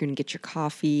 8, you're going to get your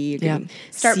coffee. You're going to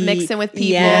Start mixing with people.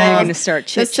 Yeah, you're going to start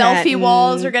The chit-chatting. selfie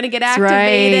walls are going to get That's right.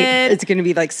 activated. It's going to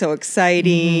be like so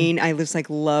exciting. I just like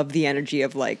love the energy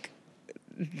of like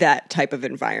that type of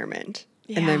environment.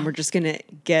 And then Yeah. we're just going to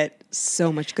get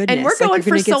so much goodness. And we're Like, going you're for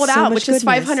gonna get sold so out, much which is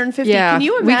goodness. 550. Yeah, Can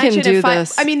you we can imagine do if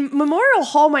this. I mean, Memorial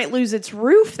Hall might lose its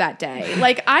roof that day.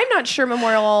 Like, I'm not sure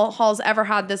Memorial Hall's ever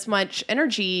had this much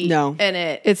energy No. in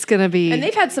it. It's going to be And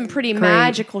they've had some pretty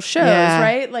magical shows, Yeah.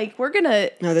 right? Like, we're going to...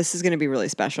 No, this is going to be really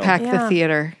special. pack the Yeah.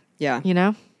 theater. Yeah. You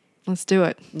know, let's do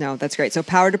it. No, that's great. So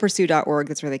powertopursue.org,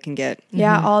 that's where they can get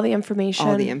Yeah, all the information.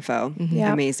 all the info.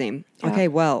 Yeah. Amazing. Yeah. Okay,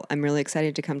 well, I'm really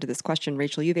excited to come to this question.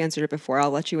 Rachel, you've answered it before. I'll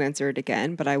let you answer it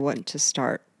again, but I want to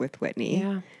start with Whitney.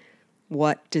 Yeah.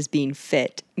 What does being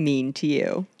fit mean to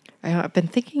you? I've been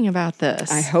thinking about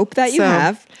this. I hope that you So,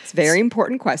 have. It's a very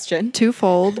important question.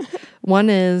 Twofold. One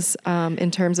is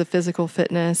in terms of physical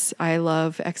fitness, I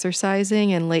love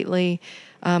exercising, and lately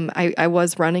I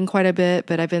was running quite a bit,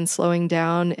 but I've been slowing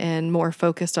down and more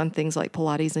focused on things like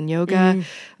Pilates and yoga.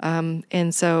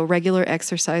 And so regular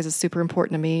exercise is super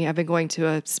important to me. I've been going to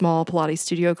a small Pilates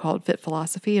studio called Fit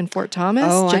Philosophy in Fort Thomas,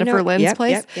 Oh, I Jennifer know. Lynn's Yep,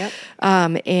 place. yep.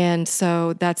 And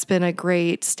so that's been a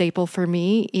great staple for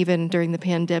me, even during the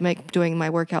pandemic, doing my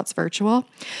workouts virtual.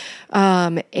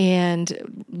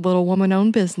 And little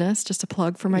woman-owned business, just a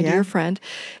plug for my Yeah. dear friend.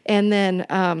 And then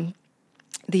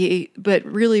but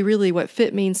really what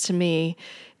fit means to me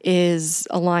is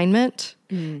alignment.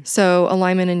 So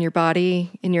alignment in your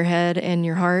body, in your head, and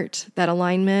your heart, that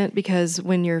alignment, because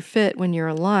when you're fit, when you're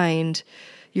aligned,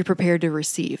 you're prepared to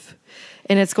receive.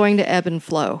 And it's going to ebb and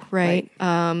flow, right?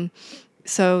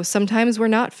 So sometimes we're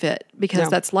not fit because No.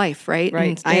 that's life, right?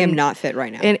 Right. I am not fit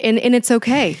right now. And it's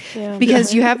okay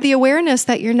because you have the awareness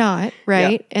that you're not,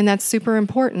 right? Yep. And that's super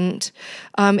important.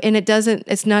 And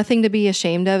it's nothing to be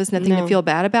ashamed of. It's nothing to feel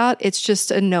bad about. It's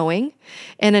just a knowing,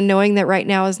 and a knowing that right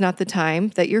now is not the time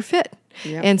that you're fit.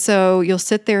 Yep. And so you'll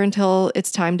sit there until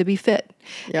it's time to be fit.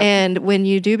 Yep. And when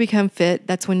you do become fit,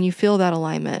 that's when you feel that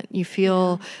alignment. You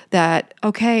feel that,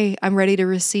 okay, I'm ready to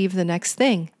receive the next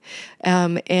thing.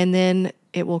 And then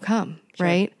it will come,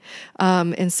 right?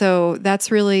 And so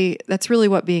that's really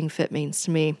what being fit means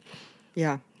to me.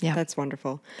 Yeah. Yeah. That's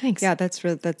wonderful. Thanks. Yeah, that's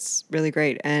really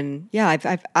great. And yeah,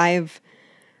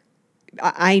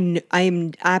 I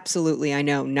am absolutely, I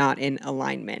know, not in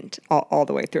alignment all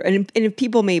the way through. And if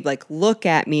people may like look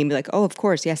at me and be like, oh, of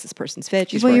course, yes, this person's fit.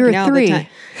 She's Well, working you're a out all 3. the time.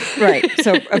 Right.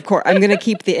 So of course I'm going to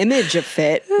keep the image of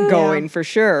fit going for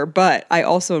sure. But I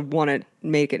also want to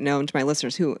make it known to my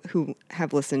listeners who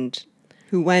have listened,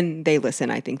 who when they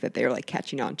listen, I think that they're like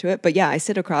catching on to it. But yeah, I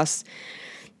sit across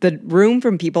the room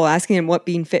from people asking them what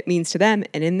being fit means to them.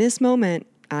 And in this moment,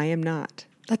 I am not.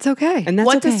 That's okay. And that's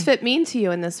What okay. does fit mean to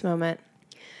you in this moment?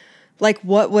 Like,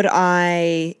 what would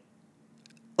I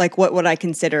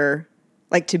consider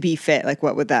like to be fit? Like,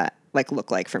 what would that like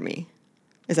look like for me?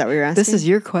 Is that what you're asking? This is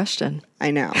your question.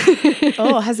 I know.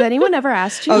 Oh, has anyone ever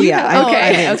asked you? Oh, yeah. I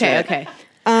answered it. Okay.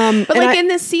 But like in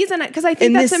this season, because I think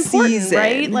in that's this important, season,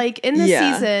 right? Like in this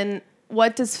yeah. season,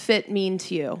 what does fit mean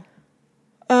to you?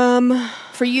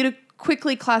 For you to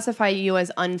quickly classify you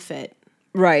as unfit.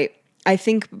 Right. I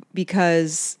think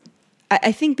because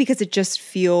it just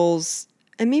feels,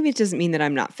 and maybe it doesn't mean that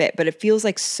I'm not fit, but it feels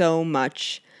like so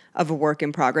much of a work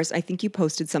in progress. I think you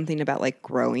posted something about like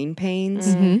growing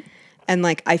pains. Mm-hmm. And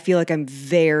like, I feel like I'm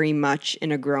very much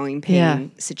in a growing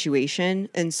pain situation.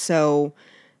 And so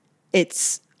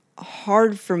it's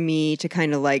hard for me to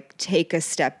kind of like take a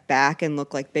step back and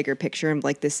look like bigger picture. And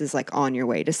like, this is like on your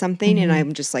way to something. And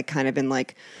I'm just like kind of in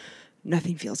like,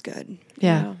 nothing feels good.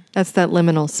 Yeah. That's that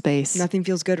liminal space. Nothing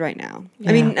feels good right now.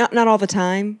 I mean, not all the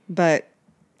time, but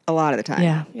a lot of the time.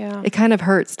 Yeah. Yeah. It kind of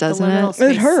hurts, doesn't liminal it?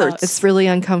 space It hurts. sucks. It's really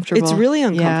uncomfortable. It's really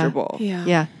uncomfortable. Yeah.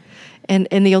 Yeah. And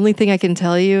the only thing I can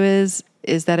tell you is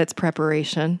that it's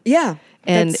preparation. Yeah.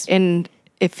 And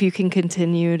if you can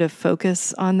continue to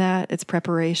focus on that, it's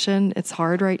preparation. It's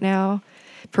hard right now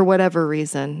for whatever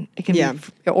reason. It can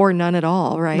be or none at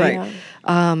all, right? Right.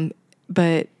 Yeah.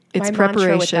 But it's My preparation.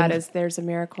 mantra with that is there's a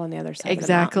miracle on the other side.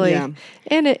 Exactly. Yeah.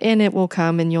 And it will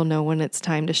come and you'll know when it's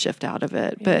time to shift out of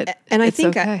it. But And it's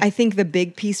okay. I think the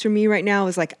big piece for me right now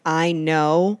is like, I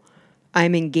know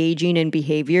I'm engaging in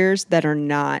behaviors that are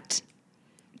not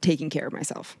taking care of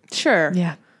myself. Sure.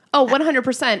 Yeah. Oh,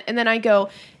 100%. And then I go,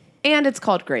 and it's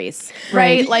called grace,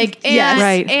 right? Like, and, Yes.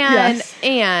 Right.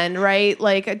 and, right?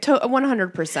 Like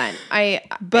 100%.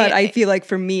 I feel like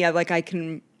for me, I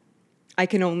can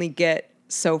only get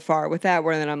so far with that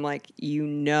where then I'm like,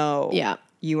 Yeah.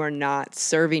 you are not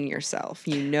serving yourself.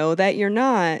 You know that you're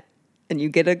not, and you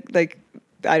get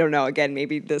I don't know, again,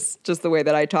 maybe this just the way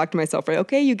that I talk to myself, right?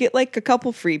 Okay, you get like a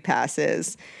couple free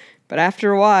passes, but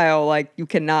after a while, like you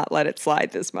cannot let it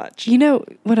slide this much. You know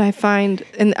what I find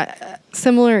in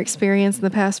similar experience in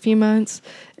the past few months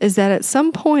is that at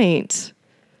some point,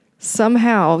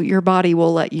 somehow your body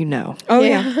will let you know. Oh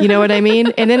yeah. You know what I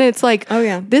mean? And then it's like, Oh,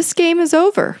 yeah. this game is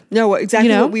over. No, exactly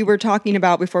You know? what we were talking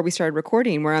about before we started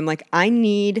recording, where I'm like, I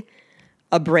need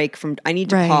a break I need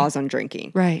to Right. pause on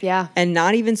drinking. Right. Yeah. And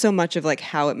not even so much of like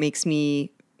how it makes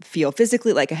me feel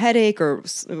physically, like a headache or,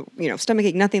 stomach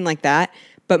ache, nothing like that.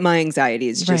 But my anxiety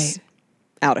is just Right.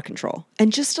 out of control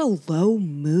and just a low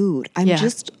mood. I'm Yeah.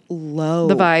 just low.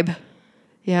 The vibe.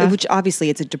 Yeah. Which obviously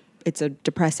it's a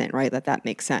depressant, right? That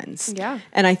makes sense. Yeah.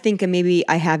 And I think maybe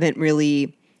I haven't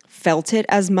really felt it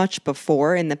as much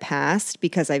before in the past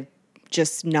because I've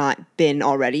just not been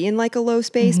already in like a low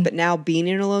space, but now being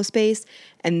in a low space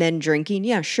and then drinking,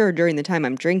 yeah, sure, during the time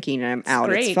I'm drinking and I'm out,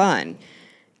 it's great. fun.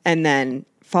 And then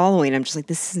following, I'm just like,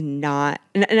 this is not,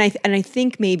 and I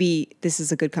think maybe this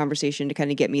is a good conversation to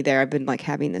kind of get me there. I've been like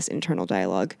having this internal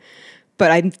dialogue,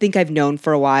 but I think I've known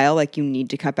for a while, like you need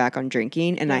to cut back on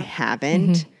drinking and I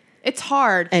haven't. It's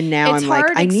hard. And now it's I'm like,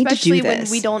 hard, I need to do especially this.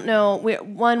 when we don't know.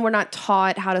 We're not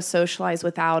taught how to socialize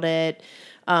without it.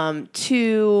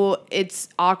 Two, it's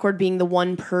awkward being the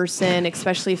one person,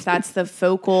 especially if that's the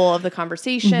focal of the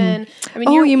conversation. I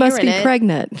mean, you must in be it,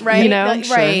 pregnant. right? You know? Like,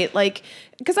 Sure. right? Like,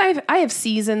 because I have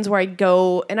seasons where I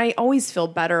go and I always feel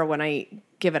better when I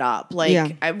give it up. Like, Yeah.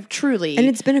 I truly, And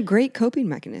it's been a great coping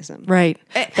mechanism. Right.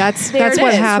 That's there it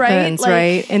what is, right? happens, Like-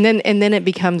 right? And then it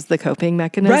becomes the coping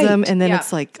mechanism Right. and then Yeah.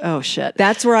 it's like, oh shit.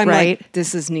 That's where I'm right? like,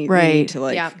 this is we Right. need to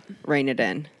like Yeah. rein it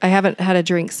in. I haven't had a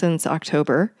drink since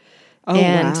October. Oh,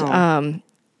 and wow.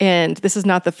 and this is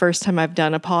not the first time I've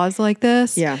done a pause like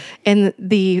this. Yeah. And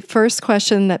the first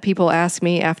question that people ask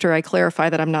me after I clarify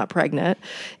that I'm not pregnant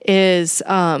is,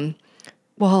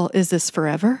 well, is this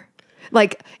forever?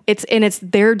 Like it's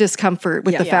their discomfort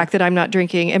with Yeah. the fact that I'm not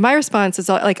drinking. And my response is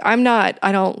like, I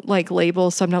don't like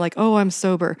labels. So I'm not like, oh, I'm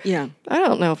sober. Yeah. I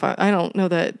don't know I don't know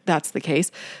that that's the case.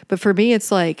 But for me,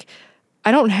 it's like, I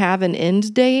don't have an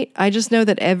end date. I just know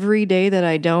that every day that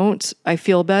I don't, I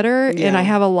feel better. And Yeah. I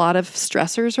have a lot of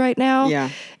stressors right now. Yeah.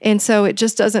 And so it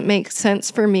just doesn't make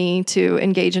sense for me to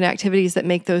engage in activities that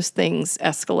make those things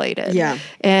escalated. Yeah.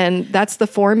 And that's the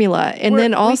formula. And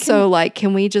then we also,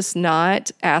 can we just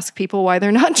not ask people why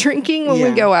they're not drinking when we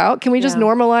Yeah. go out? Can we just Yeah.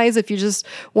 normalize if you just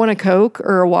want a Coke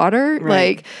or a water?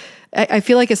 Right. Like, I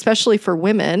feel like especially for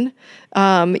women,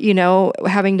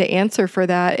 having to answer for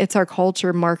that. It's our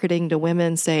culture marketing to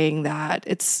women saying that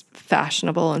it's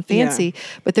fashionable and fancy,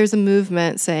 but there's a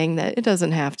movement saying that it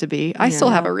doesn't have to be. I still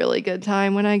have a really good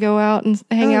time when I go out and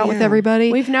hang out with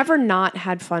everybody. We've never not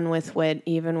had fun with Whit,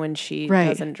 even when she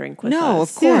doesn't drink with us. No,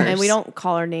 of course. And we don't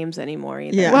call her names anymore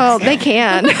either. Yeah. Well, they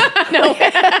can.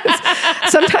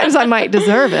 Sometimes I might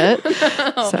deserve it.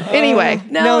 So, anyway.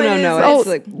 No.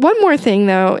 Oh, one more thing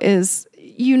though is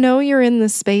you're in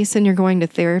this space and you're going to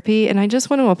therapy, and I just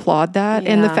want to applaud that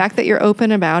and the fact that you're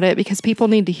open about it, because people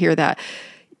need to hear that.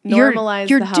 Normalize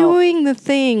you're the help. doing the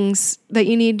things that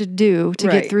you need to do to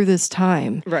get through this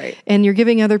time. Right. And you're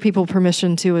giving other people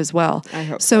permission to as well. I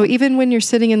hope so. Even when you're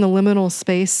sitting in the liminal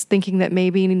space thinking that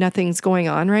maybe nothing's going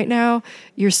on right now,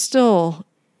 you're still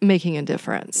making a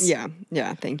difference. Yeah.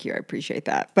 Thank you. I appreciate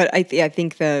that. But I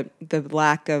think the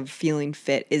lack of feeling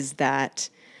fit is that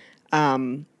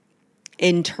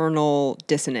internal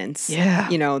dissonance. Yeah.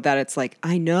 That it's like,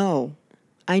 I know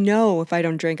if I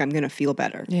don't drink, I'm going to feel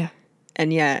better. Yeah.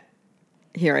 And yet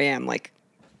here I am, like,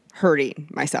 hurting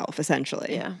myself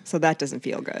essentially. Yeah. So that doesn't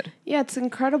feel good. Yeah, it's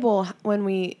incredible when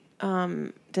we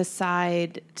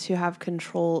decide to have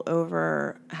control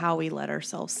over how we let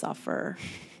ourselves suffer.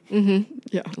 Yeah.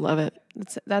 Love it.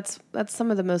 That's some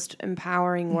of the most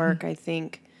empowering work, I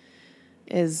think,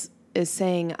 is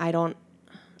saying I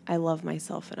love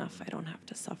myself enough. I don't have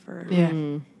to suffer. Yeah.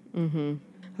 Mm-hmm.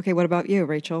 Okay, what about you,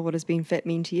 Rachel? What does being fit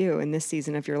mean to you in this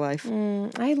season of your life?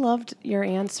 I loved your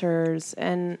answers,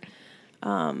 and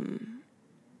I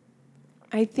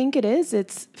think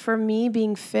it's for me,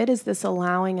 being fit is this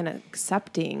allowing and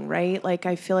accepting, right? Like,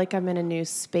 I feel like I'm in a new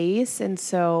space, and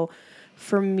so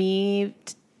for me,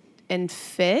 and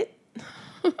fit,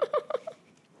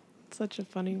 such a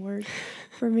funny word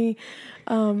for me,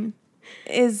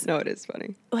 is... No, it is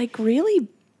funny. Like, really,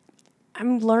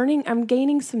 I'm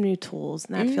gaining some new tools,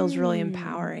 and that feels really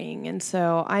empowering. And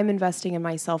so I'm investing in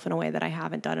myself in a way that I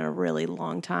haven't done in a really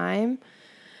long time.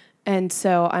 And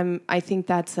so I think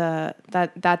that's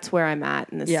where I'm at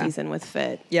in this season with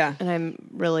Fit. Yeah. And I'm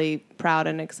really proud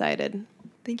and excited.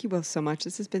 Thank you both so much.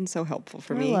 This has been so helpful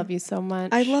for me. I love you so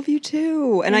much. I love you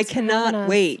too. And Thanks I for having cannot us.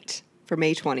 wait for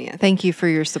May 20th. Thank you for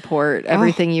your support.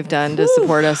 Everything you've done to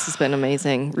support us has been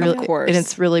amazing. Really, Of course. And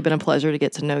it's really been a pleasure to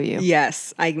get to know you.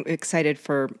 Yes, I'm excited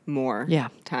for more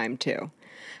time too.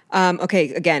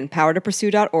 Okay, again,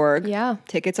 powertopursue.org. Yeah.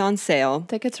 Tickets on sale.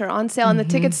 Tickets are on sale, and the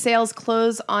ticket sales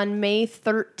close on May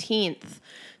 13th.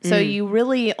 So you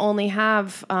really only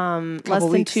have less than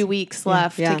weeks. 2 weeks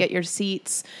left to get your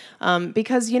seats.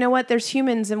 Because you know what? There's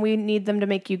humans, and we need them to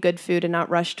make you good food and not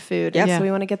rushed food. Yep. And Yeah. so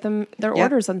we want to get them their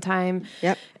orders on time.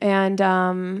 Yep.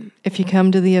 And If you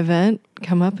come to the event,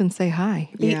 come up and say hi.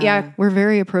 yeah, We're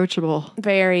very approachable.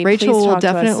 very. Rachel please will talk to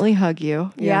us. definitely hug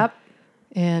you. Yep.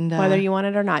 And Whether you want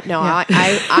it or not. No,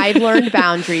 I've learned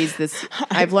boundaries.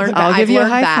 I've learned. I'll give I've you a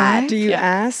learned high that. five. Do you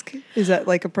ask? Is that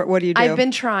like what do you do? I've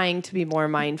been trying to be more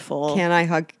mindful. Can I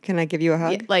hug? Can I give you a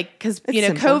hug? Like, because It's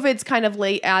simple. COVID's kind of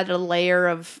added a layer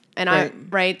of, and I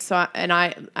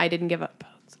didn't give up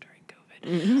during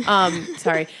COVID.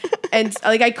 Sorry, and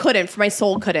like I couldn't, for my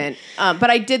soul couldn't, but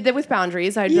I did that with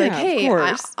boundaries. I'd be like, Yeah, of hey,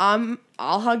 course.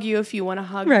 I'll hug you if you want to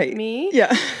hug Right. me.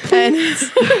 Yeah. and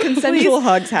Consensual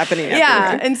hugs happening. yeah,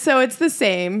 everywhere. and so it's the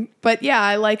same, but yeah,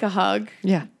 I like a hug.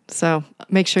 Yeah. So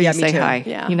make sure you me say too. hi.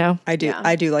 Yeah. You know? I do. Yeah.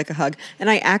 I do like a hug. And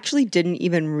I actually didn't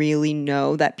even really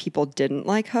know that people didn't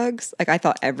like hugs. Like, I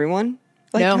thought everyone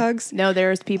liked hugs No,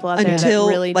 there's people out there until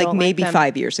that really like don't maybe like them.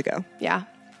 5 years ago. Yeah,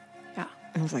 yeah.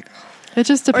 I was like, It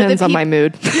just depends on my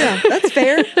mood. yeah, that's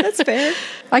fair. That's fair.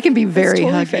 I can be very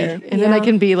totally huggy. fair. And then I Yeah.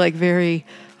 can be like very,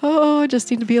 I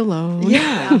just need to be alone.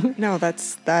 Yeah. No,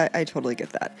 that's that. I totally get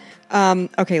that.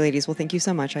 Okay, ladies. Well, thank you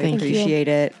so much. I Thank you. appreciate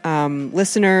it.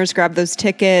 Listeners, grab those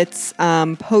tickets.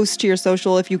 Post to your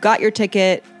social. If you got your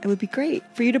ticket, it would be great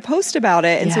for you to post about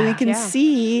it. And so we Yeah. can Yeah.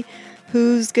 see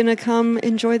who's going to come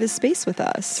enjoy this space with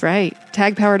us. That's right.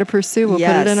 Tag Power to Pursue. We'll put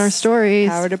it in our Yes. stories.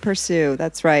 Power to Pursue.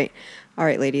 That's right. All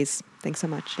right, ladies. Thanks so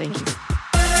much. Thank you.